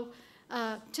follow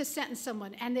to sentence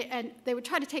someone, and they would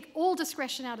try to take all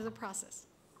discretion out of the process.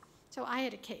 So I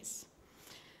had a case.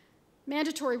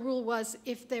 Mandatory rule was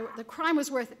if the crime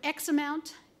was worth X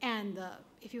amount, and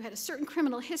if you had a certain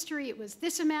criminal history, it was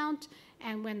this amount,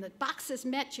 and when the boxes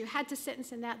met, you had to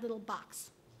sentence in that little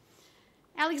box.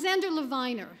 Alexander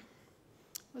Leviner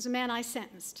was a man I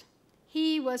sentenced.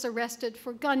 He was arrested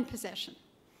for gun possession.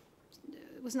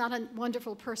 Was not a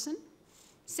wonderful person,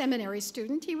 seminary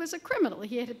student. He was a criminal.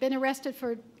 He had been arrested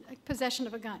for possession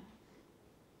of a gun.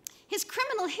 His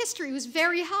criminal history was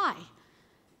very high,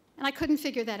 and I couldn't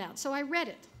figure that out, so I read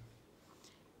it.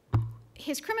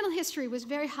 His criminal history was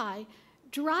very high.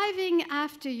 Driving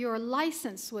after your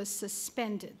license was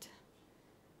suspended,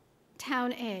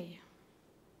 Town A.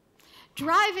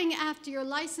 Driving after your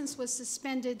license was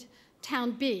suspended,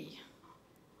 Town B.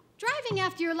 Driving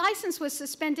after your license was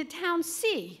suspended, Town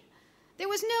C. There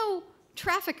was no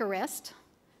traffic arrest.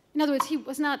 In other words, he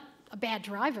was not a bad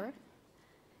driver.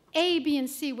 A, B, and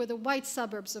C were the white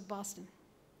suburbs of Boston.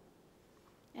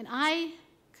 And I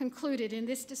concluded in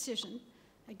this decision,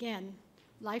 again,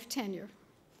 life tenure,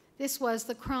 this was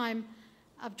the crime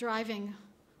of driving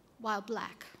while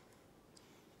black.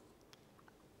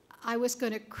 I was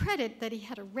going to credit that he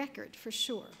had a record for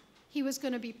sure. He was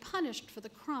going to be punished for the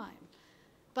crime,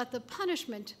 but the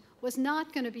punishment was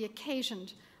not going to be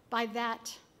occasioned by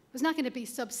that, was not going to be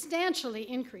substantially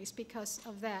increased because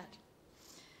of that.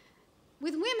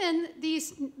 With women,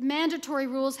 these mandatory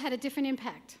rules had a different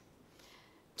impact.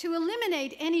 To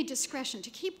eliminate any discretion, to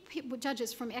keep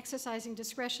judges from exercising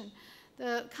discretion,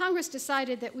 the Congress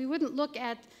decided that we wouldn't look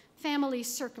at family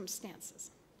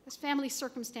circumstances, because family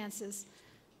circumstances,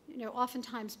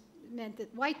 oftentimes meant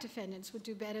that white defendants would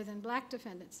do better than black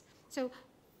defendants. So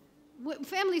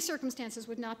family circumstances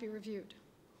would not be reviewed.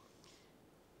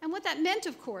 And what that meant,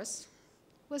 of course,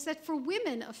 was that for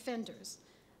women offenders,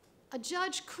 a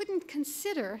judge couldn't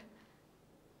consider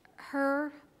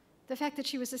the fact that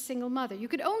she was a single mother. You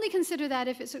could only consider that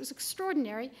if it was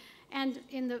extraordinary, and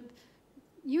in the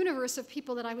universe of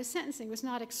people that I was sentencing was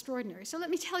not extraordinary. So let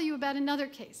me tell you about another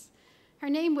case. Her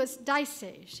name was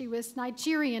Daisy. She was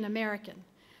Nigerian-American.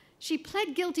 She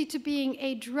pled guilty to being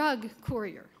a drug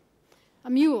courier, a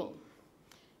mule.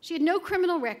 She had no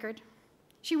criminal record.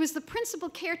 She was the principal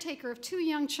caretaker of 2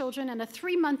 young children and a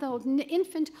 3-month-old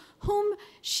infant whom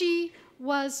she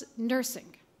was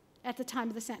nursing at the time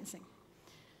of the sentencing.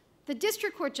 The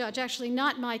district court judge, actually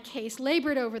not my case,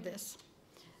 labored over this.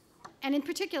 And in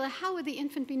particular, how would the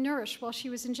infant be nourished while she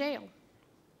was in jail?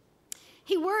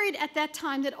 He worried at that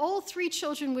time that all 3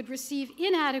 children would receive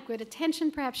inadequate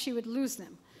attention, perhaps she would lose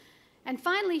them. And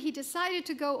finally, he decided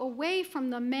to go away from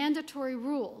the mandatory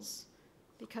rules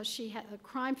because she had a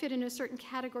crime fit in a certain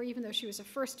category, even though she was a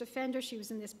first offender, she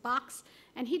was in this box,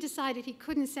 and he decided he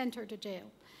couldn't send her to jail.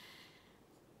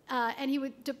 And he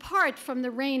would depart from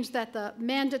the range that the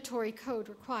mandatory code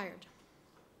required.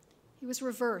 He was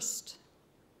reversed.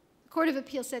 The Court of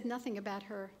Appeal said nothing about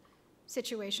her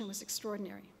situation was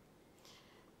extraordinary.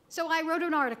 So I wrote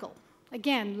an article.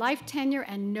 Again, life tenure,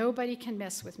 and nobody can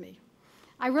mess with me.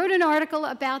 I wrote an article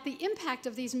about the impact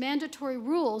of these mandatory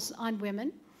rules on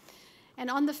women, and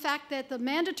on the fact that the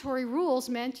mandatory rules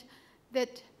meant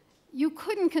that you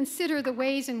couldn't consider the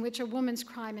ways in which a woman's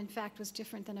crime, in fact, was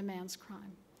different than a man's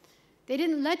crime. They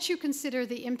didn't let you consider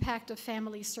the impact of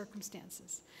family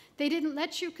circumstances. They didn't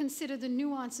let you consider the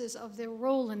nuances of their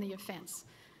role in the offense.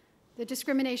 The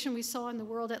discrimination we saw in the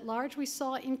world at large, we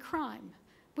saw in crime.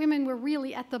 Women were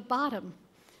really at the bottom.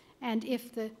 And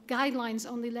if the guidelines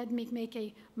only let me make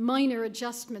a minor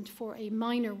adjustment for a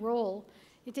minor role,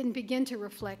 it didn't begin to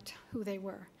reflect who they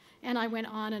were. And I went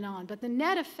on and on. But the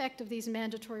net effect of these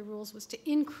mandatory rules was to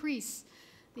increase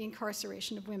the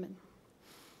incarceration of women.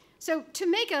 So to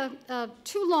make a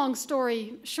too long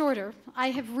story shorter,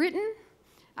 I have written,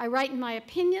 I write in my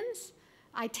opinions,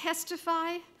 I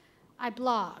testify, I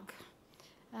blog.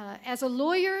 As a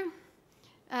lawyer,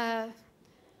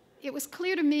 it was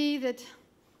clear to me that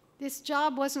this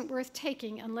job wasn't worth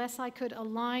taking unless I could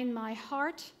align my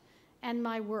heart and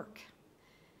my work.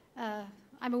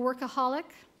 I'm a workaholic,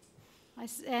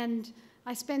 and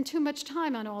I spend too much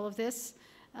time on all of this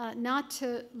not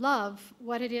to love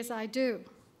what it is I do.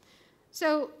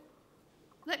 So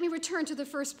let me return to the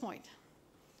first point.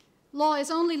 Law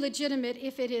is only legitimate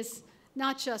if it is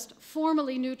not just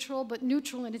formally neutral, but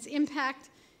neutral in its impact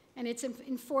and its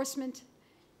enforcement.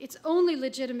 It's only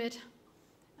legitimate,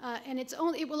 and it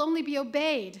will only be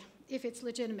obeyed if it's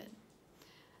legitimate.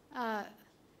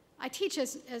 I teach,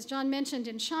 as John mentioned,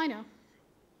 in China.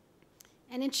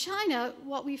 And in China,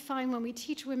 what we find when we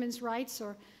teach women's rights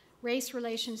or race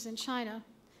relations in China,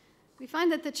 we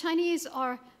find that the Chinese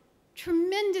are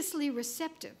tremendously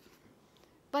receptive,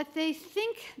 but they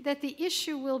think that the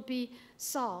issue will be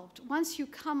solved once you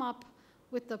come up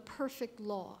with the perfect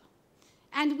law.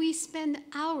 And we spend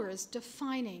hours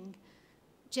defining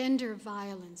gender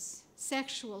violence,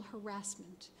 sexual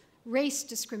harassment, race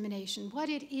discrimination, what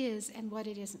it is and what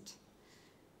it isn't.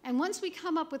 And once we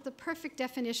come up with the perfect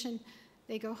definition,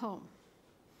 they go home.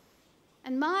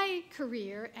 And my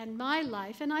career and my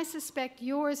life, and I suspect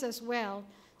yours as well,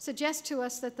 suggest to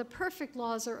us that the perfect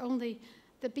laws are only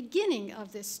the beginning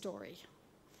of this story.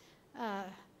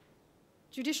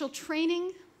 Judicial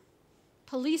training,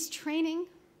 police training,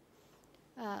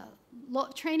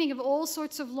 training of all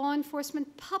sorts of law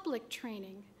enforcement, public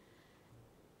training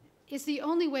is the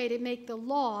only way to make the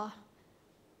law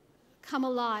come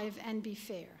alive and be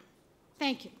fair.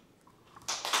 Thank you.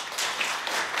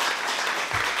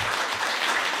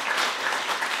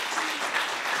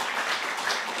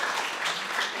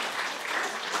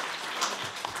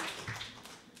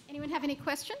 Anyone have any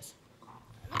questions?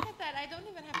 Look at that, I don't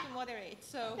even have to moderate,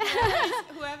 so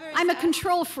whoever is I'm a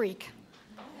control freak.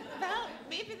 Well,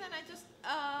 maybe then I just,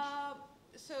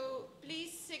 so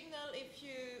please signal if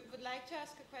you would like to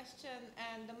ask a question,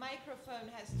 and the microphone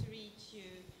has to reach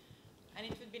you, and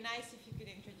it would be nice if you could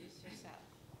introduce yourself.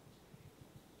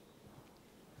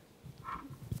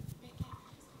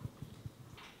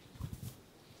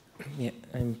 Yeah,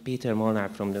 I'm Peter Molnar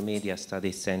from the Media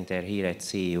Studies Center here at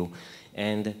CEU,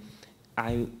 and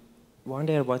I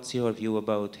wonder what's your view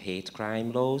about hate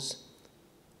crime laws,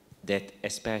 that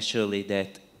especially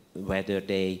that whether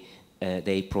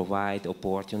they provide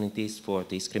opportunities for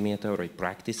discriminatory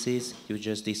practices you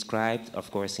just described. Of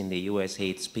course, in the US,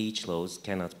 hate speech laws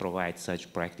cannot provide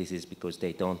such practices because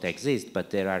they don't exist, but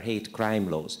there are hate crime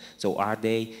laws. So are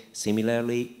they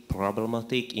similarly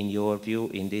problematic in your view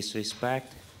in this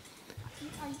respect?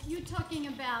 Are you talking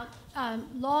about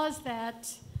laws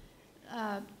that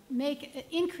make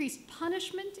increased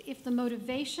punishment if the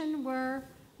motivation were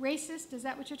racist? Is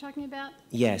that what you're talking about?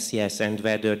 Yes, yes, and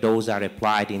whether those are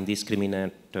applied in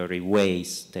discriminatory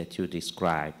ways that you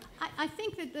described. I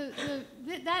think that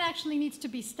that actually needs to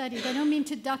be studied. I don't mean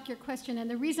to duck your question, and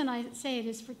the reason I say it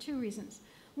is for two reasons.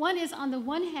 One is, on the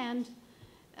one hand,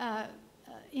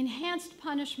 enhanced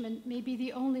punishment may be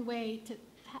the only way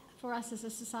for us as a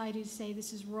society to say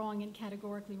this is wrong and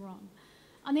categorically wrong.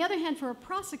 On the other hand, for a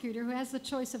prosecutor who has the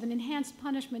choice of an enhanced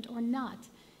punishment or not,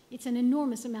 it's an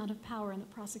enormous amount of power in the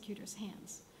prosecutor's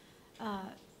hands.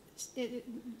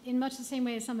 In much the same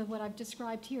way as some of what I've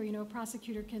described here, you know, a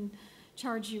prosecutor can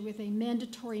charge you with a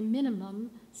mandatory minimum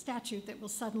statute that will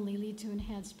suddenly lead to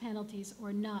enhanced penalties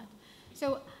or not.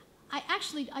 So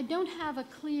I don't have a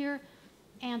clear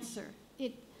answer.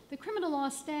 The criminal law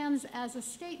stands as a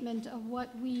statement of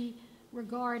what we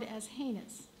regard as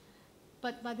heinous.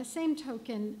 But by the same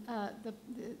token,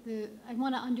 I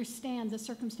want to understand the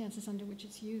circumstances under which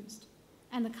it's used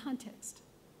and the context.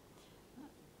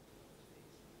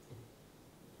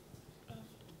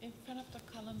 In front of the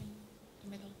column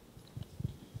in the middle.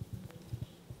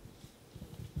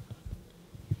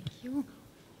 Thank you.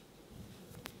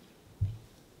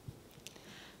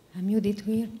 I'm Judith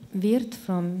Wirth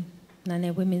from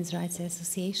NANE Women's Rights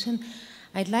Association.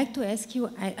 I'd like to ask you,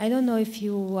 I don't know if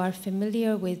you are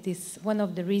familiar with this, one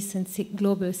of the recent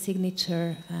global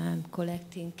signature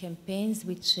collecting campaigns,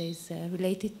 which is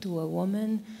related to a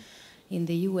woman in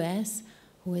the US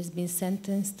who has been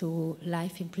sentenced to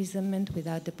life imprisonment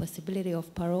without the possibility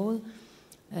of parole.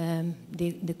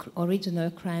 The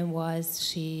original crime was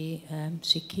she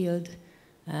killed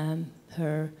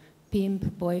her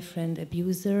pimp, boyfriend,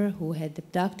 abuser who had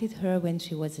abducted her when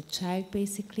she was a child,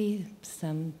 basically,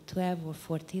 some 12 or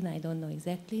 14, I don't know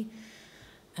exactly,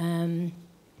 and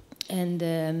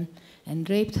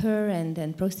raped her and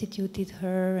then prostituted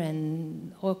her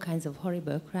and all kinds of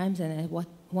horrible crimes. And at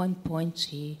one point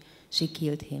she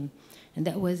killed him, and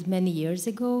that was many years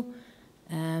ago.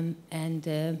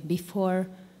 Before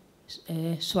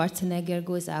Schwarzenegger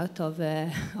goes out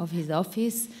of his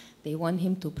office, they want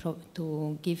him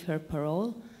to give her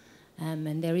parole.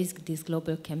 And there is this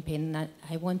global campaign.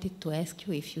 I wanted to ask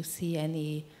you if you see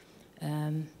any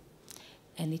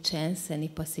chance, any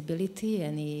possibility,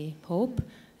 any hope,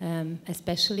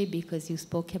 especially because you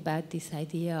spoke about this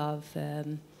idea of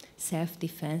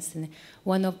self-defense. And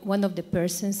one of the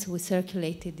persons who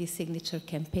circulated this signature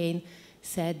campaign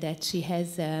said that she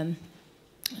has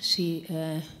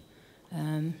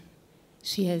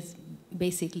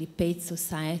basically paid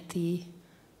society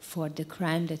for the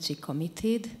crime that she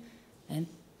committed. And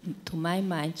to my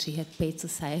mind, she had paid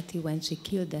society when she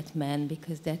killed that man,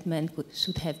 because that man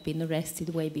should have been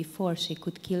arrested way before she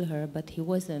could kill her, but he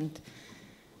wasn't.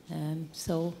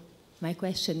 So my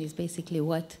question is basically,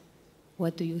 what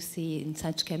do you see in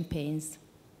such campaigns?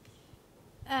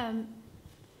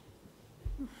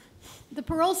 The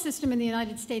parole system in the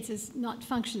United States is not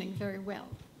functioning very well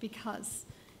because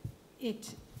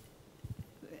it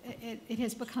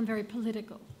has become very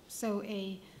political. So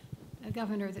a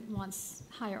governor that wants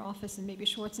higher office, and maybe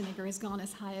Schwarzenegger has gone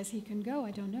as high as he can go,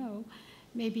 I don't know,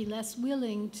 may be less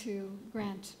willing to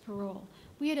grant parole.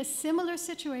 We had a similar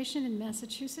situation in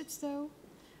Massachusetts, though.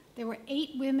 There were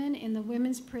 8 women in the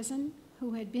women's prison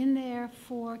who had been there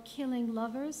for killing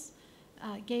lovers,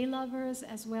 gay lovers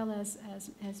as well as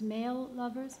male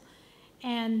lovers.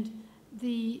 And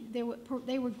they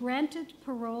were granted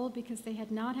parole because they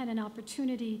had not had an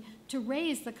opportunity to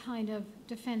raise the kind of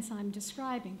defense I'm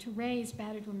describing, to raise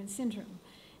battered woman syndrome.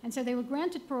 And so they were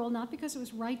granted parole not because it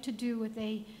was right to do what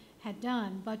they had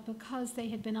done, but because they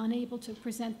had been unable to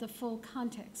present the full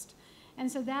context.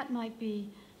 And so that might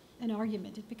be an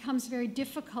argument. It becomes very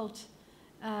difficult.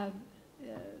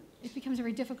 It becomes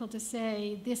very difficult to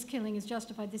say this killing is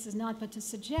justified, this is not, but to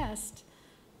suggest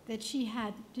that she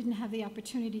didn't have the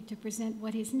opportunity to present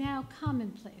what is now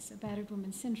commonplace, a battered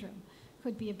woman syndrome,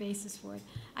 could be a basis for it.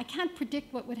 I can't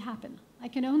predict what would happen. I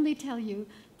can only tell you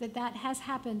that that has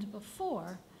happened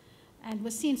before and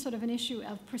was seen sort of an issue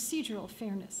of procedural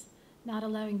fairness, not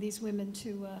allowing these women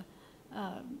to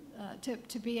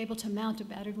be able to mount a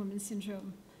battered woman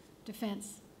syndrome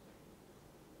defense.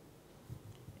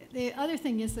 The other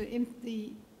thing is that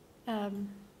the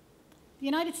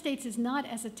United States is not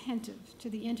as attentive to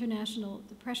the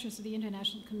pressures of the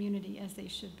international community as they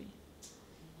should be.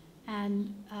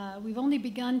 And we've only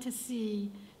begun to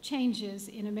see changes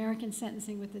in American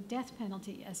sentencing with the death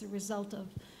penalty as a result of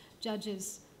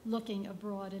judges looking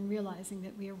abroad and realizing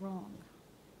that we are wrong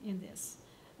in this.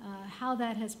 How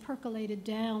that has percolated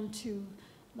down to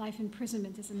life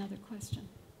imprisonment is another question.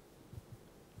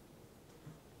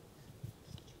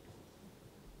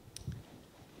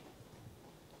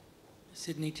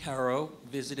 Sidney Taro,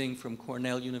 visiting from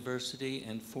Cornell University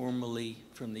and formerly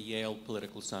from the Yale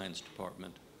Political Science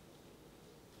Department.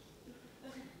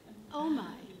 Oh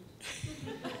my.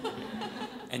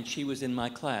 And she was in my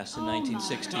class in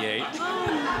 1968.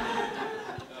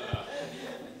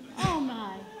 Oh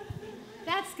my.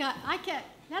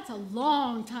 That's a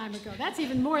long time ago. That's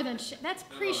even more than, that's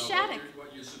pre-Shattuck.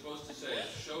 What you're supposed to say is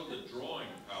show the drawing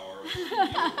power of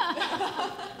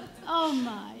Oh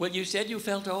my. Well, you said you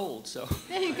felt old, so.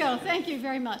 There you go. Thank you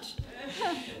very much.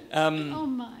 Oh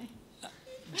my.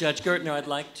 Judge Gertner, I'd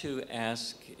like to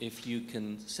ask if you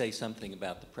can say something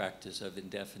about the practice of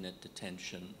indefinite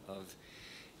detention of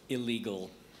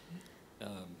illegal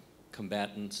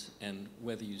combatants and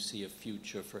whether you see a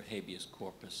future for habeas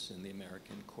corpus in the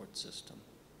American court system.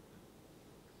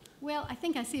 Well, I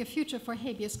think I see a future for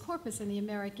habeas corpus in the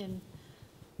American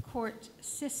court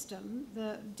system.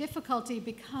 The difficulty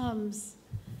becomes,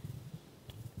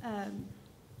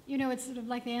 it's sort of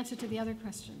like the answer to the other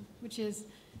question, which is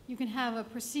you can have a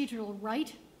procedural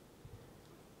right,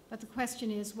 but the question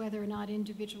is whether or not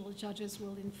individual judges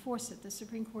will enforce it. The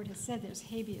Supreme Court has said there's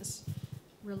habeas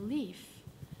relief,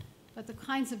 but the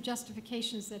kinds of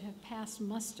justifications that have passed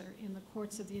muster in the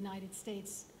courts of the United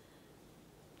States,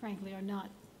 frankly,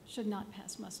 should not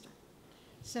pass muster.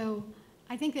 So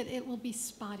I think that it will be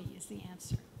spotty is the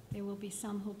answer. There will be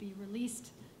some who will be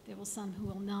released. There will be some who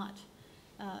will not.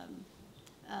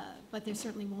 But there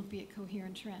certainly won't be a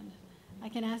coherent trend. I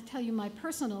can tell you my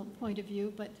personal point of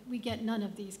view, but we get none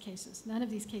of these cases. None of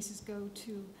these cases go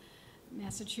to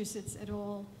Massachusetts at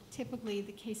all. Typically,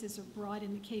 the cases are brought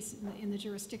in the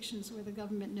jurisdictions where the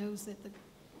government knows that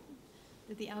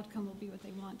the outcome will be what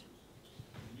they want.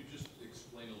 Can you just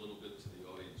explain a little bit to the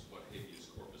audience what habeas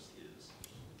corpus is?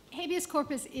 Habeas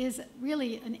corpus is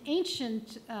really an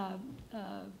ancient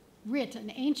writ,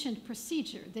 an ancient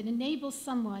procedure that enables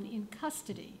someone in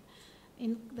custody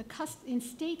in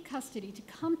state custody to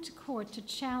come to court to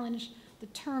challenge the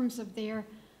terms of their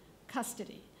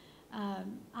custody.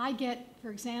 I get, for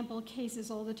example,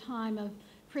 cases all the time of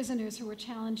prisoners who are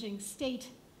challenging state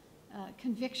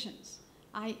convictions.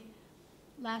 I,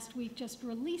 last week, just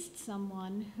released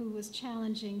someone who was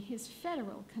challenging his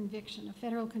federal conviction, a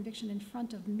federal conviction in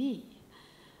front of me,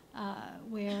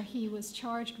 where he was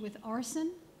charged with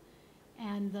arson,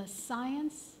 and the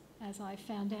science, as I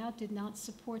found out, did not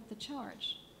support the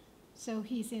charge. So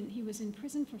he was in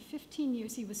prison for 15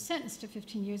 years. He was sentenced to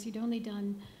 15 years. He'd only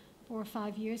done 4 or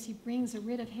 5 years. He brings a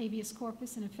writ of habeas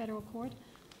corpus in a federal court,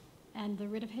 and the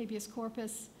writ of habeas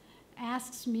corpus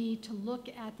asks me to look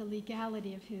at the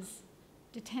legality of his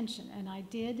detention, and I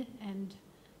did, and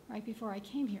right before I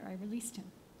came here, I released him.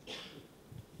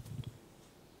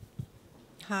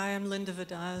 Hi, I'm Linda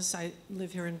Vadaz. I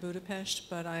live here in Budapest,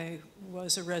 but I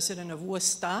was a resident of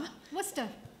Worcester. Worcester.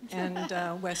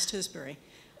 And West Tisbury.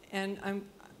 And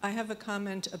I have a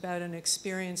comment about an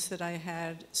experience that I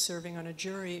had serving on a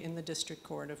jury in the District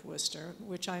Court of Worcester,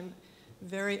 which I'm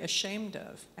very ashamed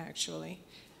of, actually.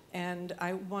 And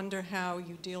I wonder how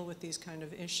you deal with these kind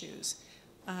of issues.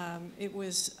 It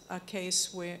was a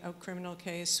case where, a criminal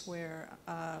case where,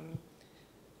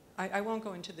 I won't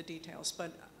go into the details,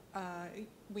 but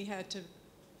we had to,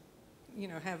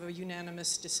 have a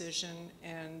unanimous decision,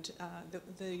 and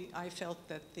I felt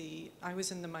that I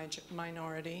was in the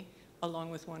minority,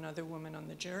 along with one other woman on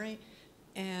the jury,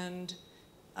 and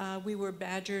we were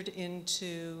badgered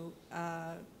into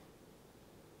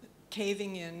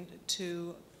caving in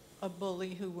to a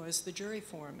bully who was the jury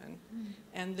foreman.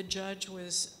 And the judge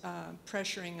was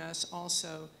pressuring us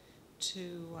also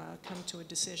to come to a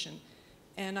decision.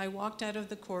 And I walked out of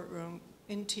the courtroom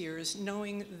in tears,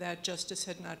 knowing that justice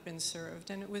had not been served.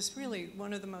 And it was really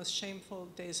one of the most shameful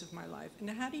days of my life. And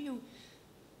how do you,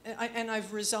 and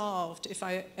I've resolved, if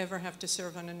I ever have to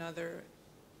serve on another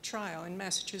trial, in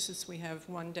Massachusetts we have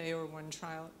 1 day or 1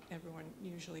 trial, everyone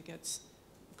usually gets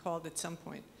called at some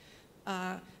point.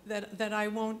 That I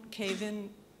won't cave in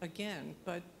again,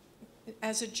 but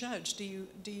as a judge,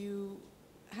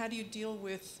 how do you deal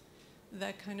with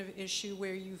that kind of issue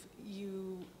where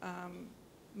you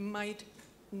might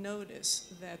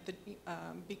notice that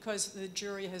because the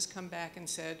jury has come back and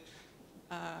said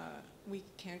we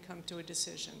can't come to a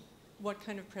decision, what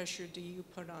kind of pressure do you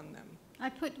put on them?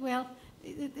 Well,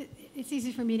 it's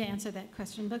easy for me to answer that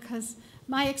question because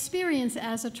my experience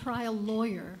as a trial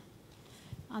lawyer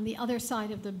on the other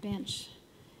side of the bench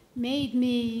made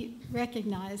me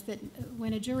recognize that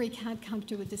when a jury can't come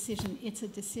to a decision, it's a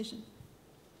decision.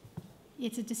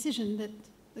 It's a decision that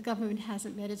the government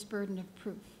hasn't met its burden of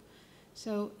proof.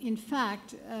 So, in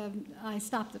fact, I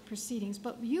stopped the proceedings,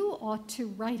 but you ought to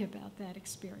write about that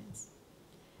experience.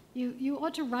 You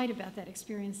ought to write about that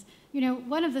experience.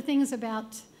 One of the things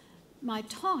about my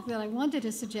talk that I wanted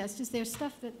to suggest is there's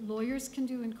stuff that lawyers can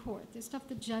do in court. There's stuff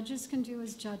that judges can do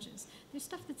as judges. There's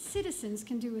stuff that citizens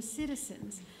can do as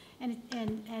citizens.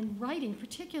 And writing,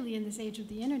 particularly in this age of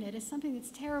the internet, is something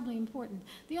that's terribly important.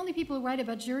 The only people who write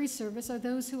about jury service are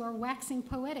those who are waxing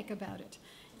poetic about it.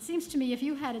 It seems to me if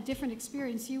you had a different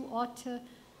experience, you ought to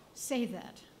say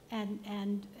that.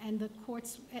 And the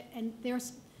courts, and there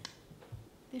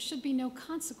should be no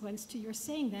consequence to your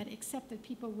saying that except that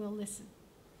people will listen.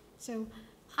 So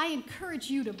I encourage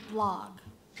you to blog.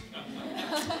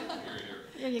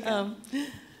 There you go.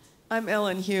 I'm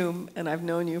Ellen Hume, and I've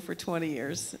known you for 20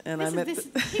 years. And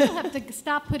people have to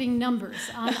stop putting numbers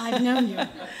on I've known you.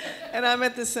 And I'm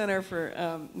at the Center for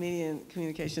Media and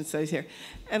Communication Studies here.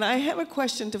 And I have a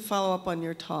question to follow up on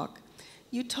your talk.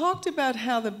 You talked about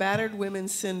how the battered women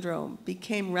syndrome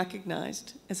became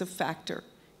recognized as a factor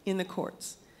in the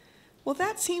courts. Well,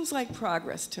 that seems like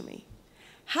progress to me.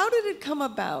 How did it come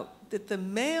about that the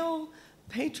male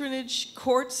patronage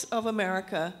courts of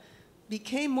America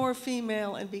became more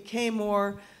female and became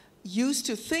more used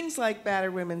to things like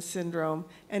battered women syndrome?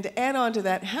 And to add on to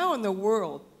that, how in the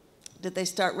world did they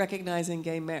start recognizing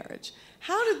gay marriage?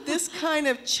 How did this kind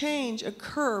of change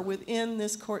occur within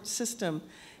this court system?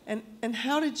 And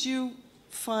how did you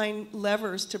find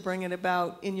levers to bring it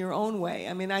about in your own way?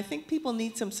 I mean, I think people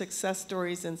need some success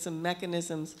stories and some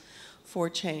mechanisms for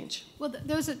change. Well,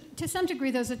 to some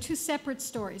degree, those are two separate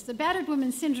stories. The battered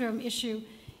women syndrome issue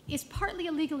is partly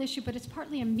a legal issue, but it's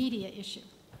partly a media issue.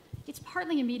 It's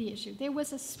partly a media issue. There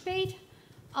was a spate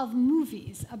of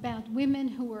movies about women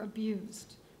who were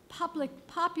abused,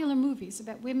 popular movies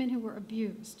about women who were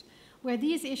abused, where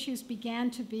these issues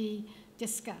began to be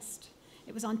discussed.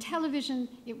 It was on television,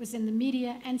 it was in the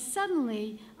media, and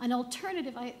suddenly an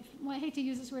alternative, I hate to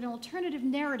use this word, an alternative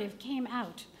narrative came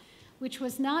out, which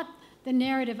was not the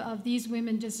narrative of these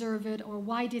women deserve it or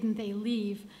why didn't they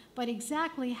leave, but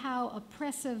exactly how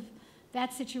oppressive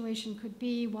that situation could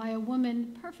be, why a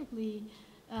woman, perfectly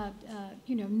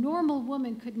normal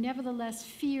woman, could nevertheless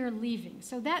fear leaving.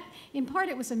 So that, in part,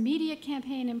 it was a media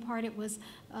campaign, in part it was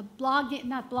a blogging,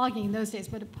 not blogging in those days,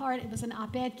 but in part it was an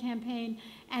op-ed campaign,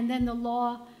 and then the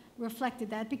law reflected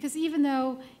that, because even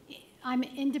though I'm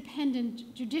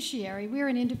independent judiciary, we're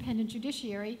an independent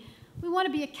judiciary, we want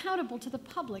to be accountable to the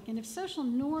public, and if social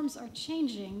norms are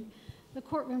changing, the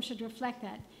courtroom should reflect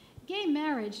that. Gay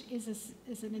marriage is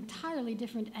an entirely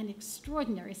different and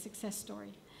extraordinary success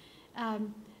story.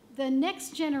 The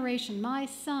next generation, my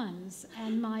sons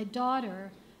and my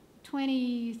daughter,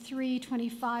 23,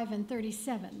 25, and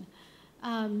 37,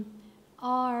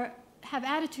 have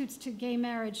attitudes to gay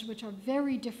marriage which are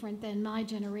very different than my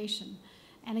generation.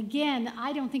 And again,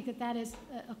 I don't think that that is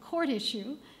a court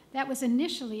issue. That was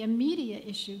initially a media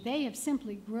issue. They have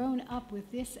simply grown up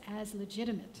with this as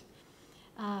legitimate.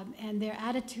 And their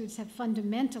attitudes have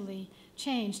fundamentally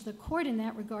changed. The court, in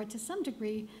that regard, to some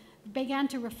degree, began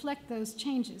to reflect those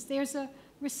changes. There's a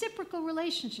reciprocal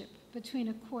relationship between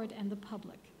a court and the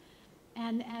public.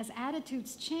 And as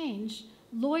attitudes change,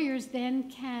 lawyers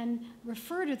then can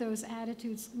refer to those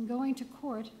attitudes in going to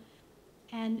court,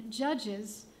 and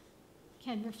judges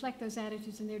can reflect those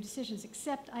attitudes in their decisions,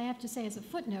 except, I have to say as a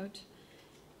footnote,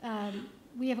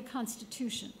 we have a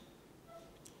Constitution.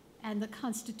 And the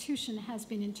Constitution has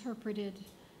been interpreted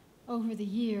over the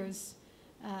years,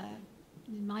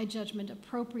 in my judgment,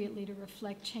 appropriately to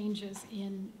reflect changes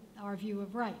in our view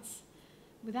of rights.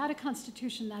 Without a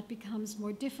Constitution, that becomes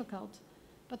more difficult,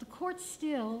 but the court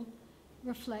still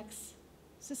reflects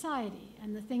society,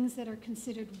 and the things that are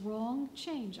considered wrong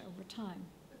change over time.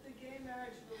 But the gay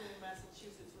marriage rule in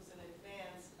Massachusetts was in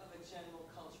advance of a general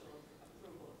cultural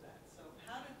approval of that. So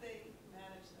how did they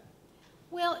manage that?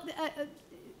 Well,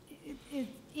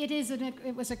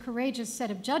 it was a courageous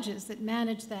set of judges that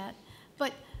managed that,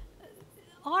 but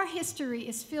our history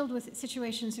is filled with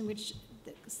situations in which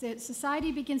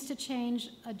society begins to change,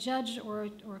 a judge or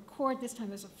a court, this time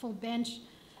it was a full bench,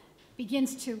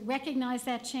 begins to recognize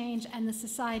that change, and the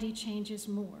society changes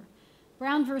more.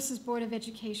 Brown versus Board of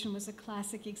Education was a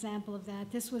classic example of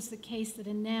that. This was the case that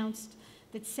announced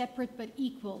that separate but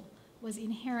equal was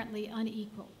inherently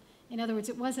unequal. In other words,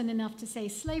 it wasn't enough to say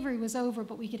slavery was over,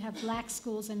 but we could have black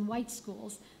schools and white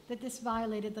schools, that this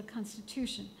violated the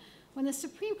Constitution. When the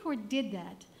Supreme Court did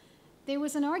that, there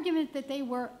was an argument that they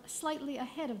were slightly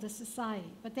ahead of the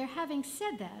society, but their having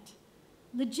said that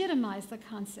legitimized the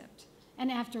concept,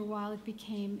 and after a while it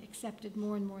became accepted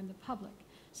more and more in the public.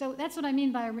 So that's what I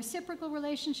mean by a reciprocal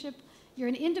relationship. You're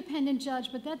an independent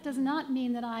judge, but that does not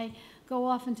mean that I go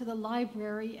off into the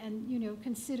library and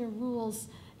consider rules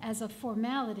as a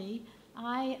formality.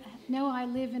 I know I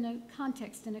live in a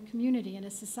context, in a community, in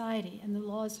a society, and the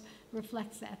laws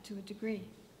reflect that to a degree.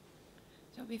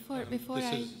 So before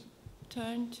I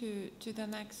turn to the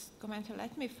next commenter,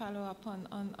 let me follow up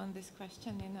on this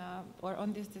question or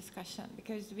on this discussion,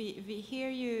 because we hear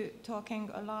you talking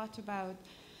a lot about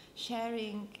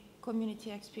sharing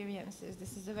community experiences.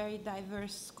 This is a very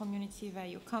diverse community where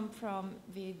you come from,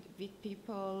 with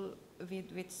people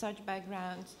with such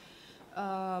backgrounds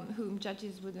whom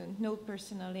judges wouldn't know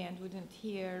personally and wouldn't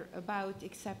hear about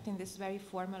except in this very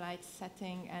formalized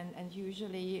setting, and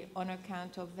usually on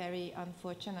account of very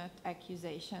unfortunate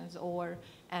accusations or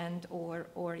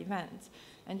events.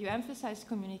 And you emphasize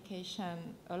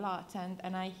communication a lot, and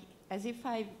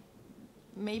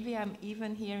maybe I'm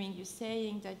even hearing you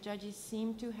saying that judges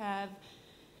seem to have,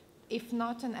 if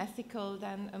not an ethical,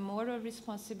 then a moral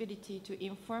responsibility to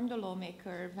inform the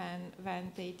lawmaker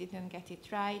when they didn't get it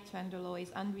right, when the law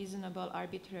is unreasonable,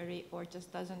 arbitrary, or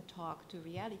just doesn't talk to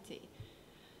reality.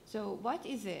 So what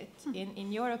is it,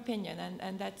 in your opinion,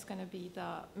 and that's going to be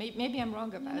the, maybe I'm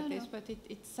wrong about this, but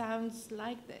it sounds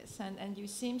like this, and you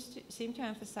seem to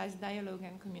emphasize dialogue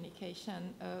and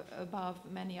communication above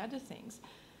many other things.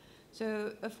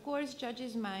 So, of course,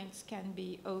 judges' minds can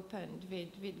be opened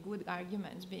with good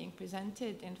arguments being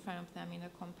presented in front of them in a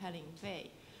compelling way.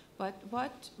 But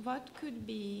what could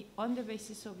be, on the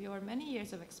basis of your many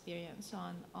years of experience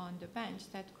on the bench,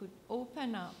 that could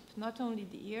open up not only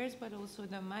the ears but also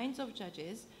the minds of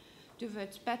judges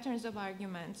towards patterns of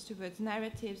arguments, towards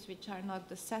narratives which are not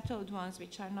the settled ones,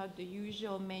 which are not the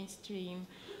usual mainstream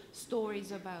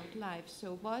stories about life?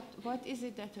 So what is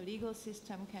it that a legal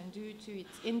system can do to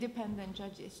its independent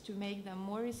judges to make them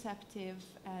more receptive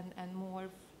and more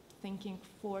thinking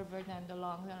forward and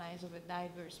along the lines of a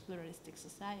diverse, pluralistic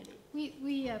society?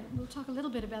 We'll talk a little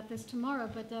bit about this tomorrow,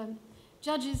 but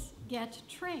judges get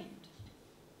trained.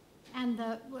 And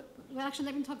well, actually,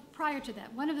 let me talk prior to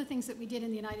that. One of the things that we did in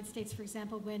the United States, for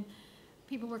example, when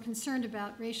people were concerned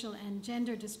about racial and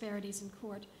gender disparities in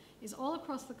court, is all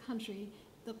across the country,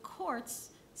 the courts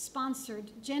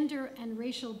sponsored gender and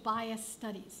racial bias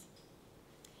studies.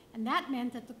 And that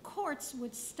meant that the courts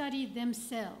would study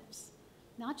themselves,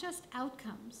 not just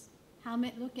outcomes.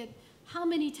 Look at how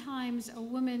many times a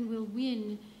woman will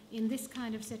win in this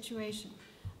kind of situation.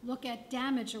 Look at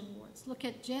damage awards. Look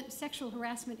at sexual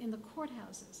harassment in the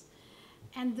courthouses.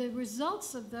 And the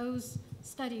results of those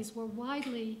studies were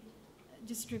widely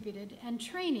distributed, and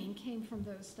training came from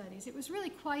those studies. It was really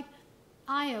quite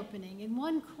eye-opening. In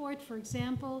one court, for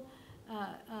example,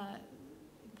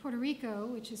 Puerto Rico,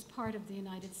 which is part of the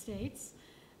United States,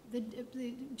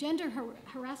 the gender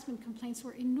harassment complaints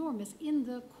were enormous in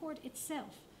the court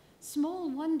itself. Small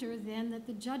wonder then that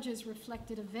the judges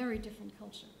reflected a very different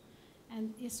culture.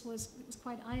 And it was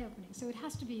quite eye-opening. So it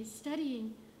has to be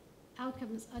studying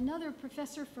outcomes. Another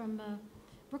professor from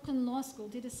Brooklyn Law School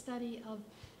did a study of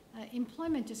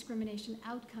employment discrimination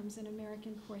outcomes in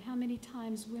American court. How many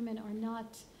times women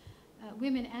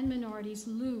and minorities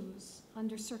lose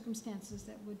under circumstances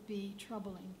that would be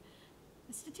troubling.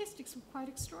 The statistics were quite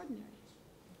extraordinary,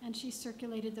 and she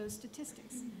circulated those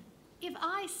statistics. If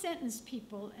I sentenced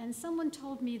people and someone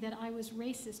told me that I was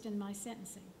racist in my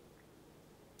sentencing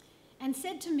and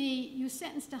said to me, you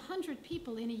sentenced 100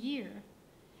 people in a year,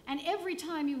 and every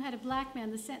time you had a black man,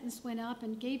 the sentence went up,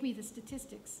 and gave me the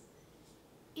statistics,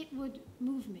 it would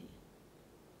move me.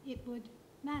 It would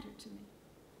matter to me.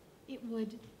 It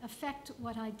would affect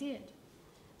what I did.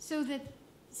 So that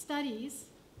studies,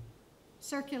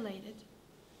 circulated,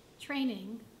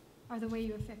 training, are the way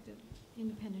you affect an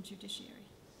independent judiciary.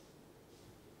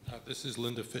 This is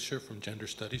Linda Fisher from Gender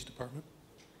Studies Department.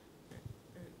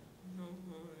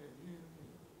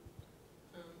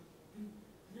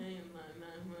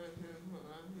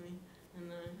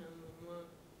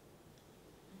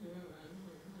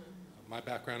 My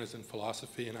background is in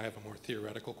philosophy, and I have a more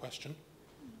theoretical question.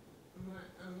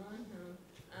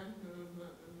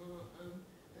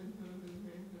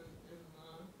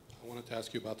 I wanted to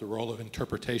ask you about the role of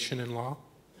interpretation in law.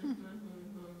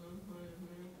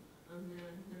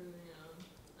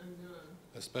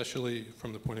 Especially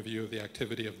from the point of view of the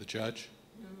activity of the judge.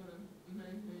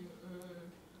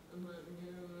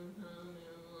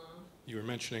 You were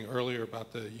mentioning earlier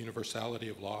about the universality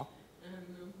of law.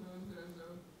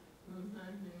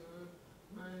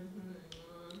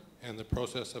 And the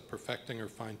process of perfecting or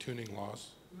fine-tuning laws.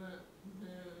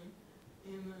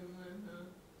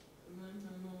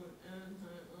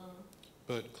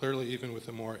 But clearly, even with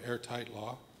a more airtight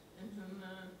law,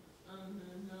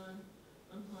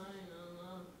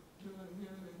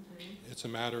 it's a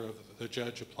matter of the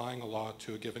judge applying a law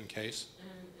to a given case.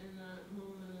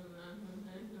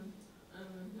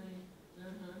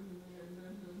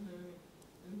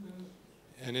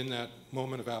 And in that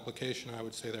moment of application, I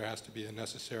would say there has to be a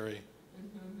necessary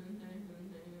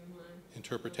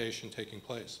interpretation taking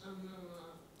place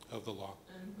of the law.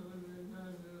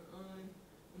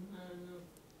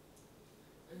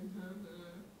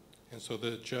 And so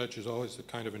the judge is always the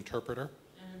kind of interpreter.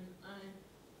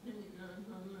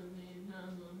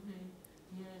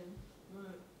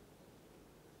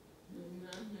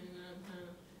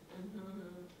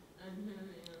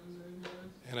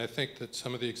 And I think that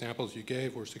some of the examples you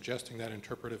gave were suggesting that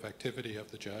interpretive activity of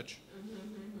the judge.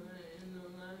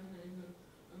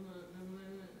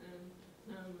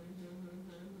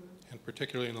 And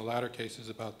particularly in the latter cases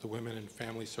about the women and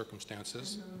family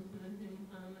circumstances.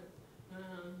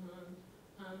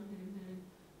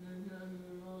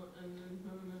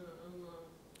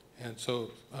 And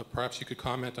so perhaps you could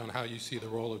comment on how you see the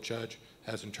role of judge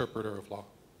as interpreter of law.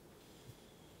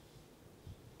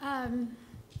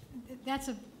 That's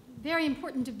a very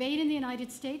important debate in the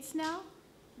United States now,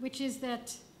 which is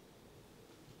that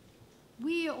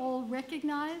we all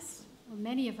recognize, or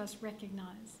many of us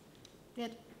recognize,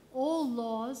 that all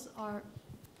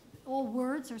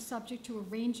words are subject to a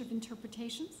range of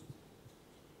interpretations.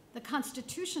 The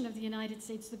Constitution of the United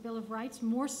States, the Bill of Rights,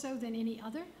 more so than any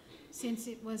other, since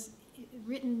it was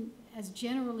written as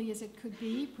generally as it could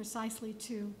be, precisely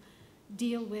to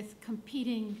deal with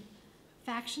competing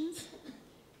factions.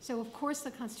 So, of course,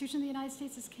 the Constitution of the United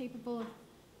States is capable of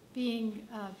being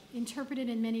interpreted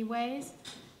in many ways.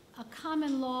 A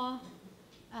common law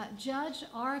judge,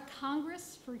 our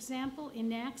Congress, for example,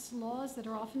 enacts laws that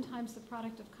are oftentimes the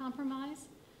product of compromise.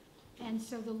 And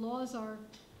so the laws are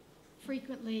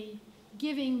frequently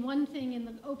giving one thing in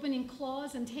the opening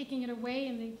clause and taking it away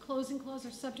in the closing clause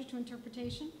are subject to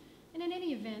interpretation. And in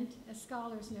any event, as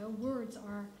scholars know, words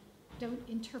are don't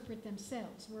interpret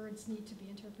themselves. Words need to be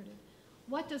interpreted.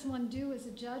 What does one do as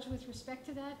a judge with respect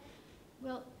to that?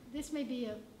 Well, this may be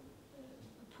a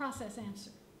process answer.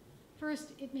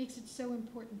 First, it makes it so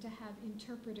important to have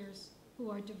interpreters who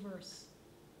are diverse,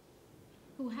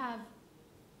 who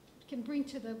can bring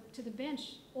to the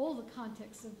bench all the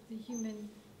context of the human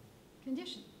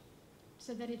condition,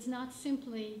 so that it's not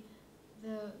simply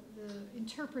the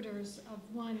interpreters of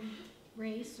one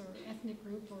race or ethnic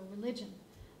group or religion.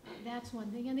 That's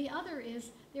one thing. And the other is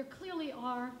there clearly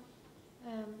are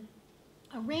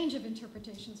a range of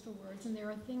interpretations for words, and there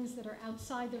are things that are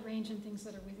outside the range and things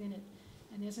that are within it.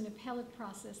 And there's an appellate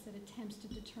process that attempts to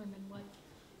determine what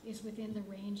is within the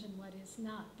range and what is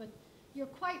not. But you're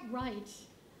quite right.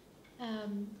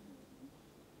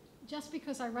 Just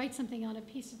because I write something on a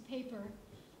piece of paper,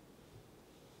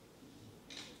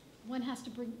 one has to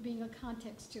bring a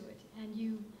context to it. And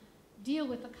you deal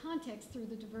with the context through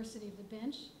the diversity of the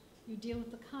bench. You deal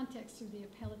with the context through the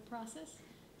appellate process.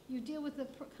 You deal with the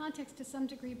context to some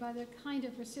degree by the kind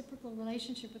of reciprocal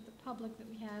relationship with the public that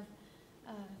we have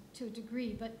to a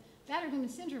degree. But battered women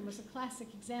syndrome was a classic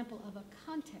example of a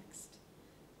context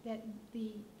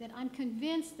that I'm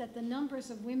convinced that the numbers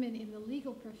of women in the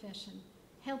legal profession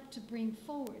helped to bring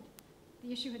forward.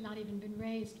 The issue had not even been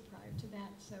raised prior to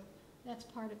that, so that's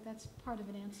part of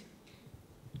an answer.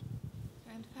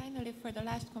 And finally, for the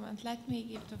last comment, let me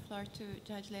give the floor to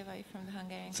Judge Levai from the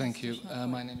Hungarian Thank you. Constitutional Court.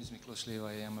 My name is Miklós Levai.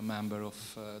 I am a member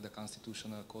of the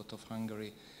Constitutional Court of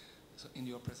Hungary. So in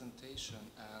your presentation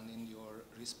and in your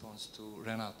response to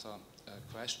Renata's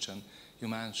question, you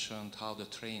mentioned how the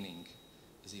training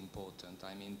is important.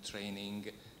 I mean, training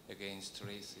against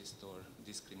racist or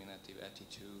discriminative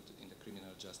attitude in the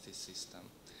criminal justice system.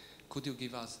 Could you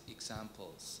give us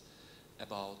examples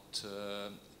about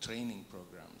training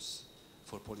programs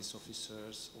for police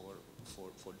officers or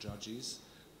for judges,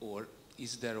 or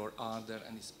is there or are there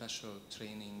any special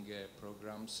training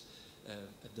programs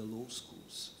at the law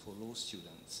schools for law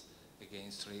students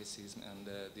against racism and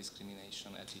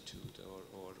discrimination attitude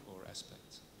or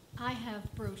aspects? I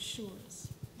have brochures.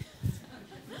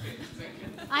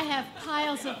 I have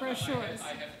piles of brochures.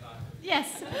 I have time.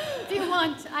 Yes, if you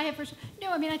want, I have brochures.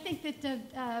 No, I mean, I think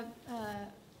that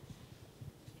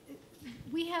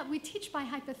we teach by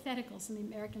hypotheticals in the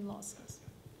American law schools.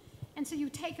 And so you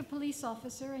take a police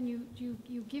officer and you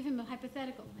give him a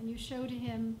hypothetical and you show to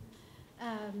him,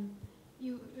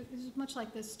 this is much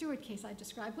like the Stewart case I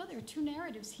described. Well, there are two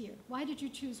narratives here. Why did you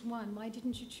choose one? Why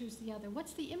didn't you choose the other?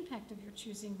 What's the impact of your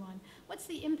choosing one? What's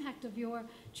the impact of your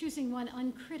choosing one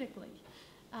uncritically?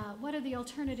 What are the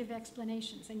alternative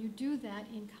explanations? And you do that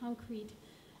in concrete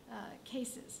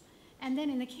cases. And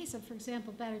then in the case of, for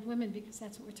example, battered women, because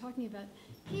that's what we're talking about,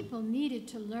 people needed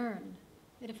to learn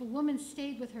that if a woman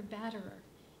stayed with her batterer,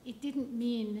 it didn't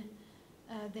mean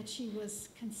that she was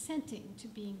consenting to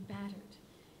being battered.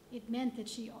 It meant that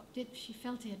she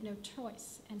felt she had no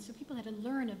choice. And so people had to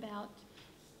learn about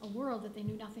a world that they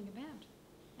knew nothing about.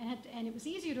 And it was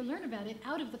easier to learn about it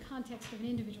out of the context of an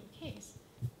individual case,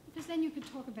 because then you could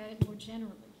talk about it more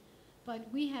generally. But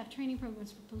we have training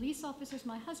programs for police officers.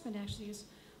 My husband actually is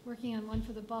working on one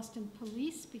for the Boston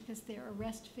Police because their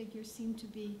arrest figures seem to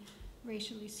be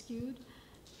racially skewed.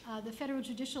 The Federal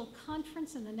Judicial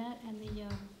Conference and the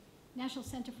National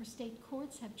Center for State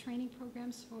Courts have training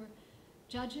programs for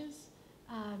judges,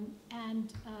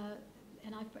 and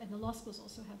the law schools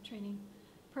also have training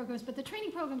programs. But the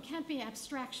training program can't be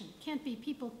abstraction. It can't be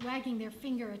people wagging their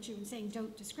finger at you and saying,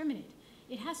 don't discriminate.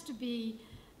 It has to be,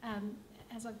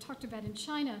 as I've talked about in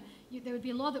China, there would be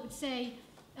a law that would say,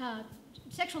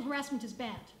 sexual harassment is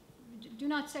bad. Do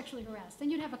not sexually harass. Then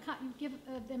you'd give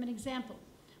them an example.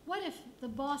 What if the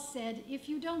boss said, if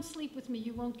you don't sleep with me,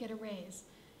 you won't get a raise?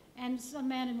 And some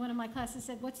man in one of my classes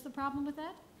said, what's the problem with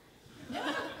that?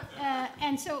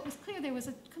 And so it was clear there was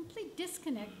a complete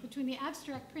disconnect between the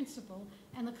abstract principle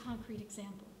and the concrete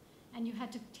example. And you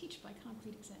had to teach by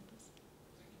concrete examples.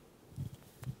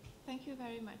 Thank you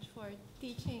very much for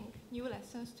teaching new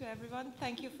lessons to everyone.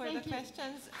 Thank you for the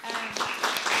questions.